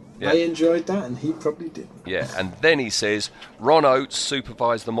 They enjoyed that, and he probably didn't. Yeah, and then he says, Ron Oates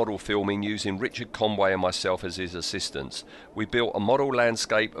supervised the model filming using Richard Conway and myself as his assistants. We built a model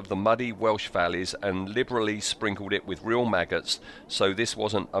landscape of the muddy Welsh valleys and liberally sprinkled it with real maggots, so this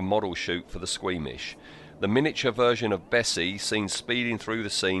wasn't a model shoot for the squeamish. The miniature version of Bessie, seen speeding through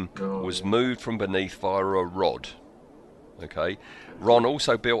the scene, was moved from beneath via a rod. Okay. Ron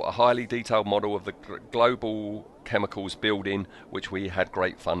also built a highly detailed model of the global chemicals building, which we had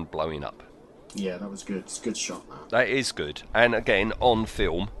great fun blowing up. Yeah, that was good. It's a good shot, that. That is good. And again, on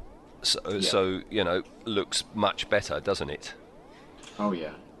film, so looks much better, doesn't it? Oh,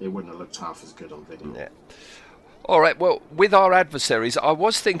 yeah. It wouldn't have looked half as good on video. Yeah. All right, well, with our adversaries, I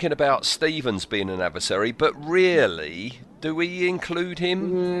was thinking about Stevens being an adversary, but really, do we include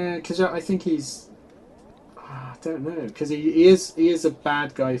him? Yeah, because I think he's... I don't know, because he is a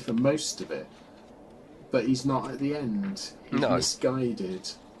bad guy for most of it, but he's not at the end. He's misguided.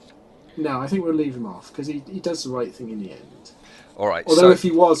 No, I think we'll leave him off, because he does the right thing in the end. All right. Although if he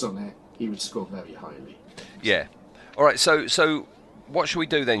was on it, he would score very highly. Yeah. All right, so what shall we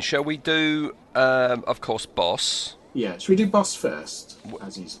do then? Shall we do, of course, Boss? Yeah, should we do Boss first,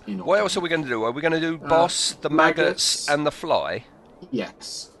 as he's in order? What else are we going to do? Are we going to do Boss, the maggots, and the fly?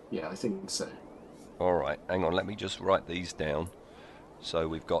 Yes. Yeah, I think so. All right, hang on, let me just write these down. So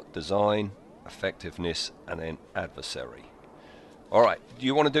we've got design, effectiveness, and then adversary. All right, do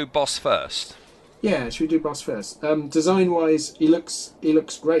you want to do Boss first? Yeah, should we do Boss first? Design-wise, he looks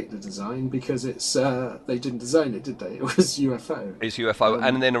great, the design, because it's they didn't design it, did they? It was UFO. It's UFO,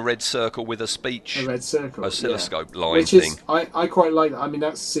 and then a red circle with a speech. A red circle, oscilloscope line which thing. Is, I quite like that. I mean,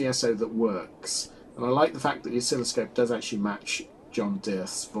 that's CSO that works. And I like the fact that the oscilloscope does actually match John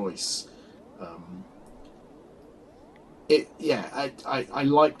Dirth's voice. I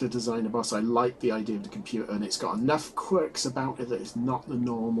like the design of Boss. I like the idea of the computer, and it's got enough quirks about it that it's not the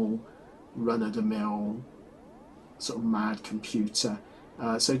normal run-of-the-mill sort of mad computer.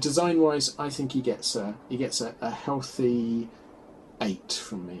 So design-wise, I think he gets a healthy 8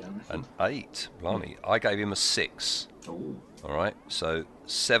 from me. An 8, blimey! I gave him a 6. Oh. All right, so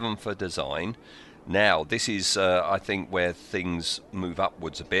 7 for design. Now this is, I think, where things move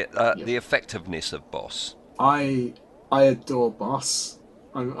upwards a bit. The effectiveness of Boss. I adore Boss.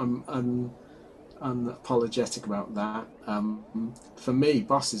 I'm unapologetic about that. For me,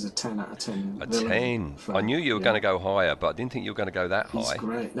 Boss is a 10 out of 10. A 10. I knew you were going to go higher, but I didn't think you were going to go that high. He's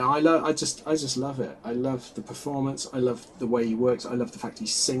great. No, I just love it. I love the performance. I love the way he works. I love the fact he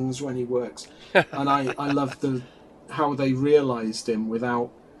sings when he works, and I love how they realised him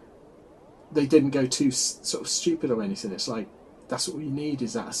without. They didn't go too sort of stupid or anything. It's like that's what we need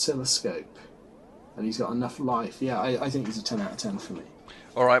is that oscilloscope. And he's got enough life. Yeah, I think he's a 10 out of 10 for me.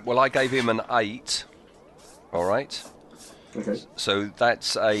 All right, well, I gave him an 8. All right. Okay. So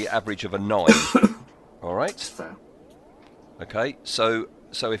that's a average of a 9. All right. That's fair. Okay, so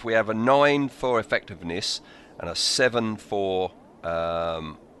if we have a 9 for effectiveness and a 7 for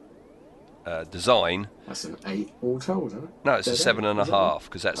design. That's an 8 all told, isn't it? No, it's a Dead 7.5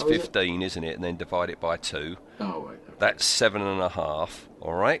 because that's Oh, is it? 15, isn't it? And then divide it by 2. Oh, right. Okay. That's 7.5.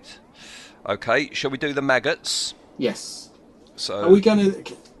 All right. Okay. Shall we do the maggots? Yes. So Are we going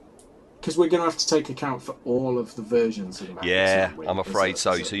to... Because we're going to have to take account for all of the versions of the maggots. yeah, aren't we? I'm afraid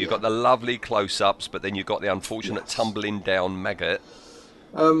so. So you've got the lovely close-ups, but then you've got the unfortunate Yes. tumbling down maggot.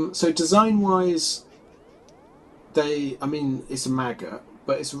 So design-wise, it's a maggot,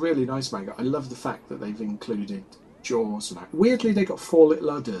 but it's a really nice maggot. I love the fact that they've included jaws and that. Weirdly, they got 4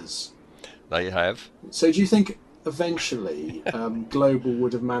 little udders. They have. So do you think eventually Global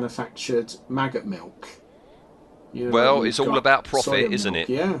would have manufactured maggot milk? You know, Well, like it's we've all got about profit, soya isn't milk.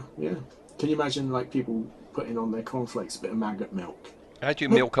 it? Yeah, yeah. Can you imagine like people putting on their cornflakes a bit of maggot milk? How do you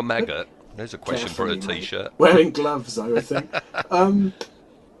milk a maggot? There's a question for a Carefully, mate. T-shirt. Wearing gloves, I would think.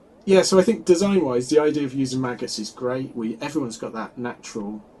 Yeah, so I think design-wise, the idea of using maggots is great. Everyone's got that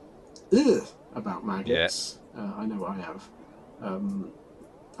natural ugh about maggots. I know I have.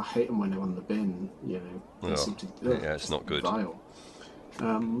 I hate them when they're on the bin. You know, they Oh, seem to. yeah, it's not good. Vile.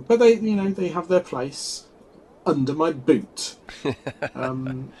 But they have their place under my boot.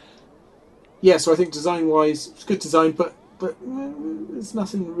 Yeah, so I think design-wise, it's good design, but there's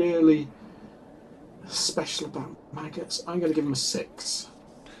nothing really special about maggots. I'm going to give them a 6.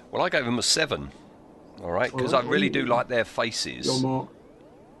 Well, I gave them a 7. All right, because All right, I really well, do like their faces.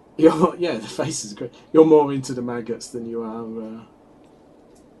 Yeah, the faces are great. You're more into the maggots than you are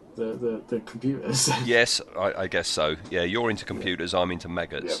the computers. Yes, I guess so. Yeah, you're into computers, I'm into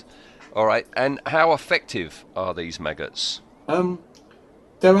maggots. All right, and how effective are these maggots?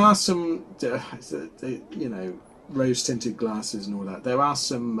 There are some, rose tinted glasses and all that. There are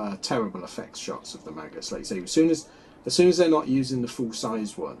some terrible effects shots of the maggots. Like say, as soon as they're not using the full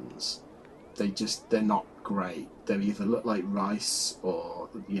size ones, they're not great. They either look like rice or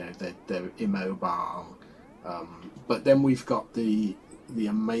they're immobile. But then we've got the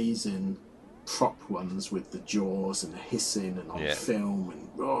amazing prop ones with the jaws and the hissing and on film,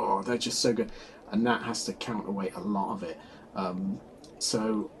 and they're just so good. And that has to counterweight a lot of it.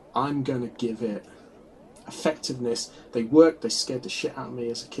 So I'm going to give it effectiveness. They worked. They scared the shit out of me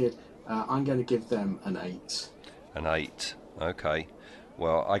as a kid. I'm going to give them an 8. An 8. Okay.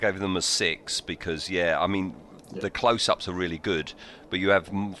 Well, I gave them a 6 because, the close-ups are really good, but you have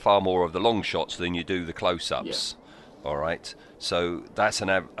far more of the long shots than you do the close-ups. Yeah. All right. So that's an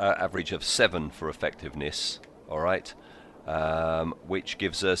average of 7 for effectiveness. All right. Which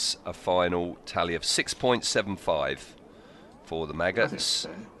gives us a final tally of 6.75 for the maggots.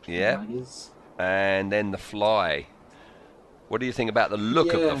 Yeah. And then the fly. What do you think about the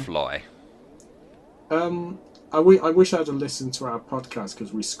look of the fly? I wish I'd have listened to our podcast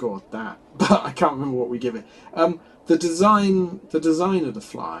because we scored that, but I can't remember what we give it. The design of the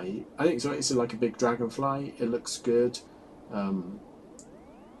fly, I think it's like a big dragonfly. It looks good.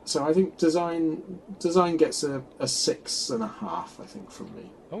 So I think design gets a 6.5. I think from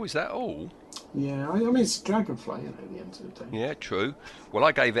me. Oh, is that all? Yeah, I mean it's a dragonfly, at the end of the day. Yeah, true. Well,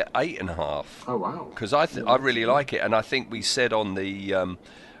 I gave it 8.5. Oh wow! Because I really like it, and I think we said on the.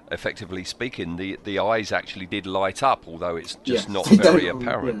 Effectively speaking, the eyes actually did light up, although it's just not very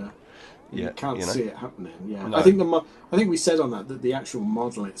apparent. Yeah, you can't see it happening. Yeah, No. I think we said on that the actual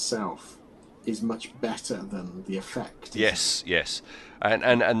model itself is much better than the effect. Yes,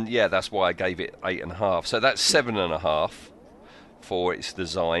 and yeah, that's why I gave it 8.5. So that's 7.5 for its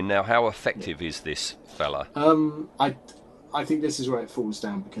design. Now, how effective is this fella? I think this is where it falls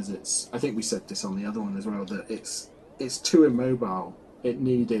down because I think we said this on the other one as well, that it's too immobile. It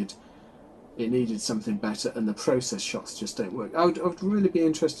needed something better, and the process shots just don't work. I would really be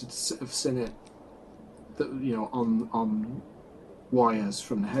interested to have seen it, on wires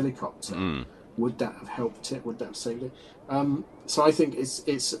from the helicopter. Would that have helped it? Would that have saved it? So I think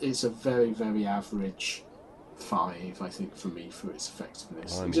it's a very, very average 5. I think for me for its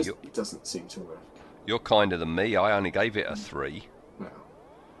effectiveness, it doesn't seem to work. You're kinder than me. I only gave it a 3.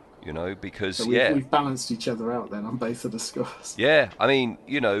 Because so we've balanced each other out then on both of the scores. Yeah, I mean,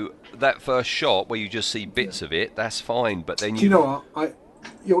 that first shot where you just see bits of it, that's fine. But then Do you know what?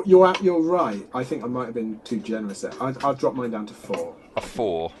 You're right. I think I might have been too generous there. I'll drop mine down to 4. A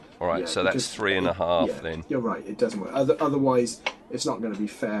 4. All right, so that's 3.5 then. You're right. It doesn't work. Otherwise, it's not going to be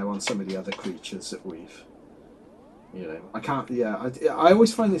fair on some of the other creatures that we've. I can't. Yeah, I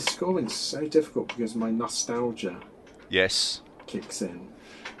always find this scoring so difficult because my nostalgia. Yes. Kicks in.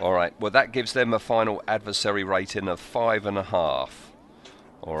 All right. Well, that gives them a final adversary rating of 5.5.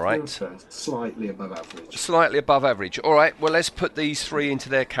 All right. Slightly above average. Slightly above average. All right. Well, let's put these 3 into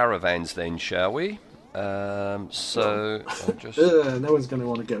their caravans then, shall we? So I'll just. No one's going to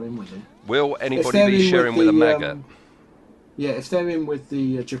want to go in with them. Will If anybody they're be in sharing with a maggot? Yeah, if they're in with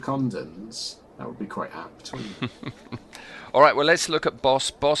the Jocondans, that would be quite apt, wouldn't it? All right, well, let's look at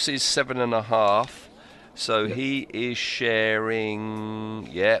Boss. Boss is 7.5. So he is sharing.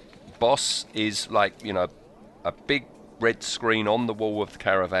 Yeah, Boss is like, a big red screen on the wall of the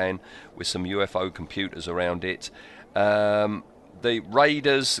caravan with some UFO computers around it. The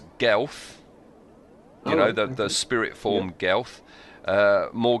Raiders Gelth, the spirit form Gelth.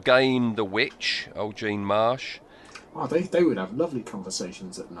 Morgaine the Witch, old Jean Marsh. Oh, they would have lovely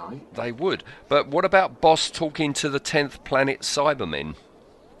conversations at night. They would. But what about Boss talking to the 10th planet Cybermen?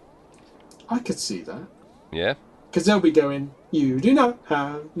 I could see that. Yeah? Because they'll be going, you do not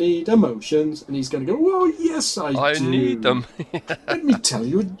need emotions. And he's going to go, oh, yes, I do. Need them. Let me tell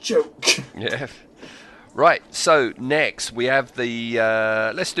you a joke. Yeah. Right, so next we have the,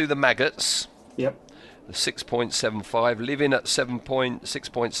 let's do the maggots. Yep. The 6.75, living at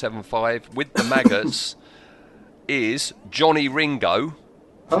 6.75 with the maggots is Johnny Ringo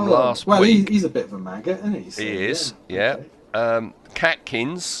from last week. Well, he's a bit of a maggot, isn't he? So, he is, yeah. Okay.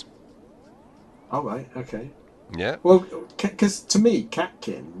 Catkins. All right, okay. Yeah. Well, because to me,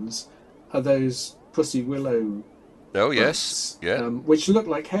 catkins are those pussy willow. Oh yes, bugs, which look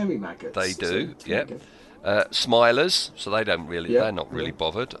like hairy maggots. They do. Yeah. Smilers, so they're not really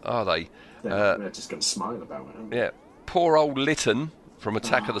bothered, are they? They're just going to smile about it. Yeah. Poor old Lytton from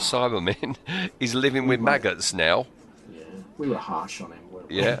Attack of the Cybermen is living with maggots now. Yeah. We were harsh on him, weren't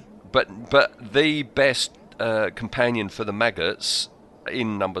we? Yeah. But the best companion for the maggots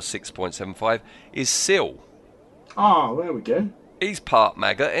in number 6.75 is Syl. Oh, there we go. He's part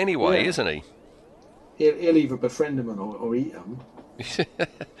maggot anyway, isn't he? He'll either befriend them or eat them.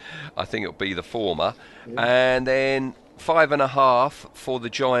 I think it'll be the former. Yeah. And then 5.5 for the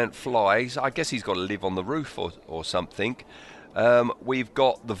giant flies. I guess he's got to live on the roof or something. We've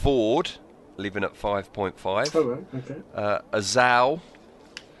got the Vord living at 5.5. Oh, right, okay. Azal,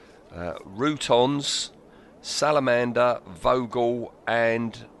 Routons, Salamander, Vogel,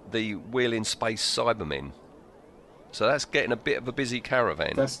 and the Wheel in Space Cybermen. So that's getting a bit of a busy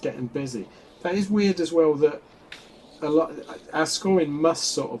caravan. That's getting busy. That is weird as well that our scoring must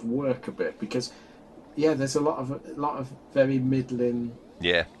sort of work a bit because, there's a lot of very middling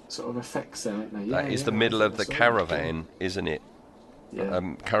sort of effects there, isn't there? That is the middle of the caravan, isn't it?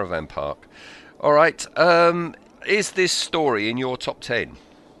 Yeah. Caravan park. All right. Is this story in your top 10?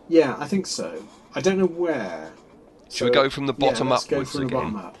 Yeah, I think so. I don't know where. Shall we go from the bottom upwards go from again? The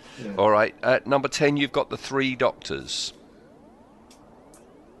bottom up. Yeah. All right. At number 10, you've got the Three Doctors.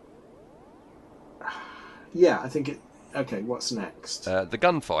 Yeah, I think it. Okay, what's next? The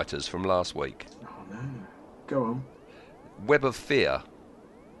Gunfighters from last week. Oh no, go on. Web of Fear.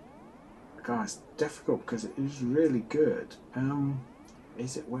 God, it's difficult because it is really good.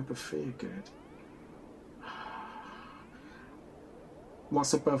 Is it Web of Fear good?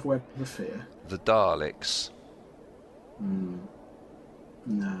 What's above Web of Fear? The Daleks.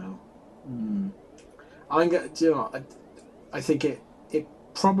 No. I'm going. Do you know? I think it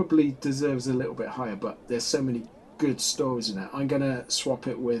probably deserves a little bit higher, but there's so many good stories in it. I'm going to swap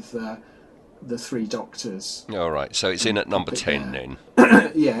it with the Three Doctors. All right, so it's in at number 10 then.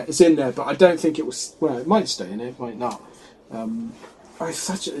 Yeah, it's in there, but I don't think it was. Well, it might stay in it, might not.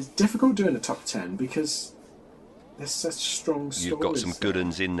 It's difficult doing a top 10 because there's such strong stories. You've got some good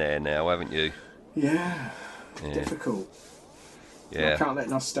ones in there now, haven't you? Yeah. Difficult. Yeah. I can't let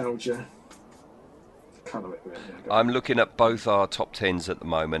nostalgia. I'm looking at both our top 10s at the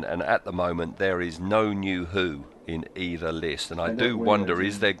moment, and at the moment there is no New Who in either list, and I do wonder,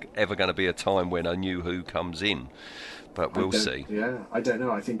 is there ever going to be a time when a New Who comes in? But we'll see. Yeah, I don't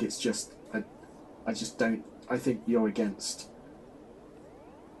know. I think it's just, I just don't. I think you're against,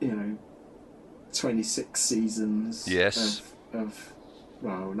 26 seasons. Yes. Of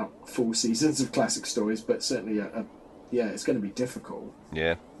well, not full seasons of classic stories, but certainly it's going to be difficult.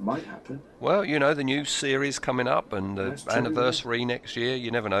 Yeah. Might happen. Well, the new series coming up and the anniversary next year,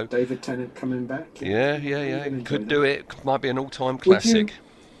 you never know. David Tennant coming back. Yeah. Could do it. Might be an all-time classic.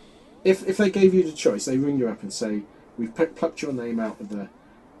 If they gave you the choice, they ring you up and say, we've plucked your name out of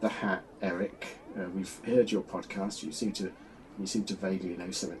the hat, Eric. We've heard your podcast. You seem to vaguely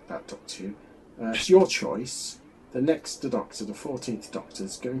know something about Doctor Who. It's your choice. The next Doctor, the 14th Doctor,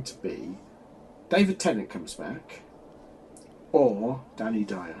 is going to be David Tennant comes back, or Danny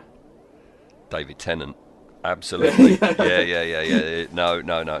Dyer. David Tennant. Absolutely. Yeah.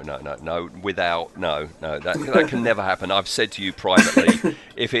 No. Without no. That can never happen. I've said to you privately,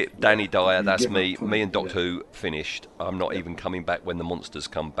 if Danny Dyer, that's me. Me and Doctor Who finished. I'm not even coming back when the monsters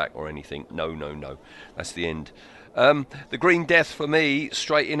come back or anything. No. That's the end. The Green Death for me,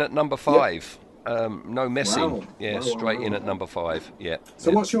 straight in at number 5. No messing. Straight in at number 5. Yeah.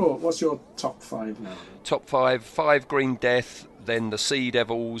 So what's your top 5 now? Top 5 Green Death, then the Sea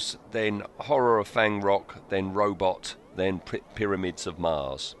Devils, then Horror of Fang Rock, then Robot, then Pyramids of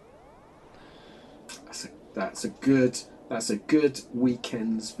Mars. That's a good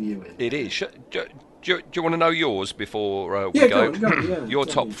weekend's viewing. It is. Do you want to know yours before we go? Go on, Your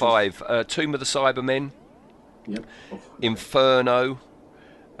top 5: Tomb of the Cybermen. Yep. Inferno.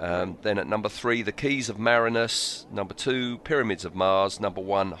 Then at number 3, The Keys of Marinus. Number 2, Pyramids of Mars. Number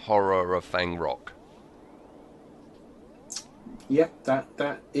 1, Horror of Fang Rock. Yep,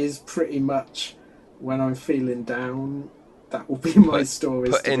 that is pretty much when I'm feeling down. That will be my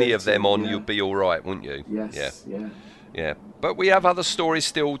stories. Put any of them on, you'll be all right, wouldn't you? Yes. Yeah. But we have other stories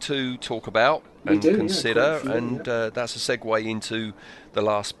still to talk about and consider, that's a segue into the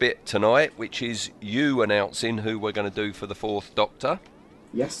last bit tonight, which is you announcing who we're going to do for the 4th Doctor.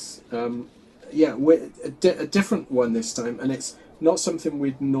 Yes. We're a different one this time, and it's not something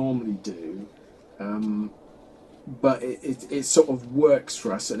we'd normally do. But it sort of works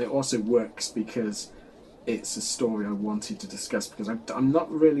for us, and it also works because it's a story I wanted to discuss, because I'm not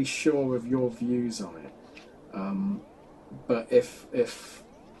really sure of your views on it. But if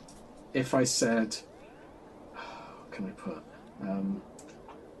I said, what can I put?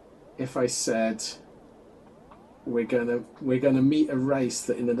 If I said we're gonna meet a race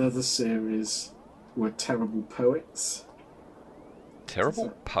that in another series were terrible poets.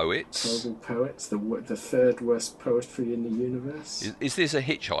 Terrible poets? Terrible poets, the third worst poetry in the universe. Is this a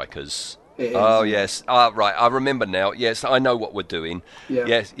Hitchhikers? It is, oh, yes. Right, I remember now. Yes, I know what we're doing. Yeah.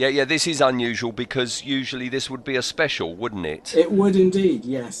 Yes, yeah, this is unusual because usually this would be a special, wouldn't it? It would indeed,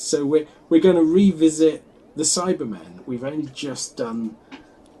 yes. So we're going to revisit the Cybermen. We've only just done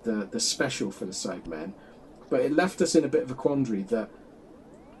the special for the Cybermen, but it left us in a bit of a quandary that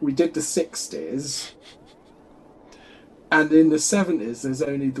we did the 60s, and in the 70s there's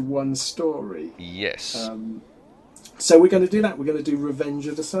only the one story. Yes. So we're going to do that. We're going to do Revenge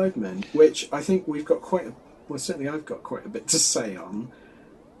of the Cybermen, which I think we've got certainly I've got quite a bit to say on,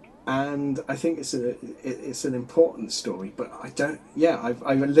 and I think it's an important story. But I don't. Yeah,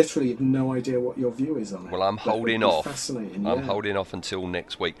 I literally have no idea what your view is on it. Well, I'm holding off. Fascinating. I'm holding off until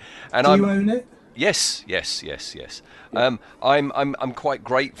next week. And do you own it? Yes. Yeah. I'm quite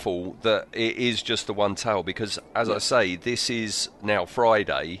grateful that it is just the one tale because, as I say, this is now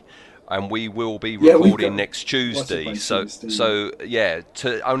Friday. And we will be recording next Tuesday. So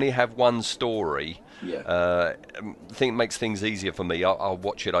to only have one story, I think makes things easier for me. I'll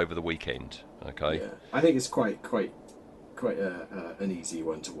watch it over the weekend. Okay. Yeah, I think it's quite an easy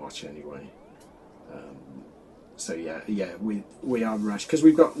one to watch anyway. We are rushed because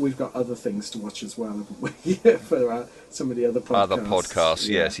we've got other things to watch as well, haven't we? For some of the other podcasts.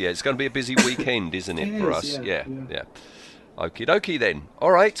 Yes. It's going to be a busy weekend, isn't it, for us? Yeah. Okie dokie then.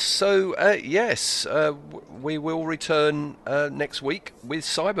 All right, so we will return next week with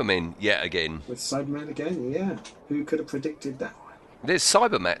Cybermen yet again. With Cybermen again, yeah. Who could have predicted that one? There's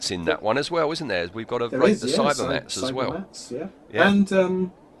Cybermats in that one as well, isn't there? We've got to rate the Cybermats as well. Yeah. And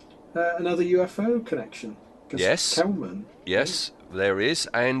another UFO connection. Yes. Kelman. Yes, there is.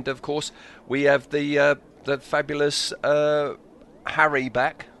 And, of course, we have the fabulous Harry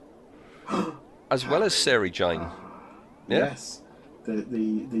back, as well as Sarah Jane. Yeah. Yes,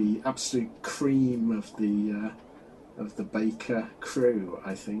 the absolute cream of the Baker crew,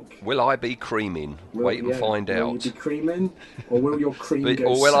 I think. Will I be creaming? Wait and find out. Will you be creaming, or will your cream go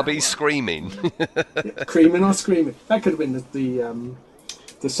or will sour? I be screaming? Creaming or screaming? That could have been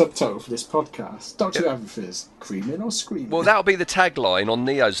the subtitle for this podcast. Dr. Adversaries, creaming or screaming? Well, that'll be the tagline on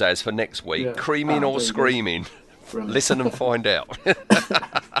Neozaz for next week. Yeah. Creaming or screaming? Listen and find out.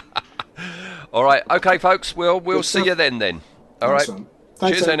 All right, okay, folks. We'll see you then. All right.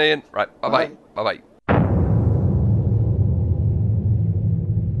 Thanks, cheers, then, Ian. Right, bye. Bye.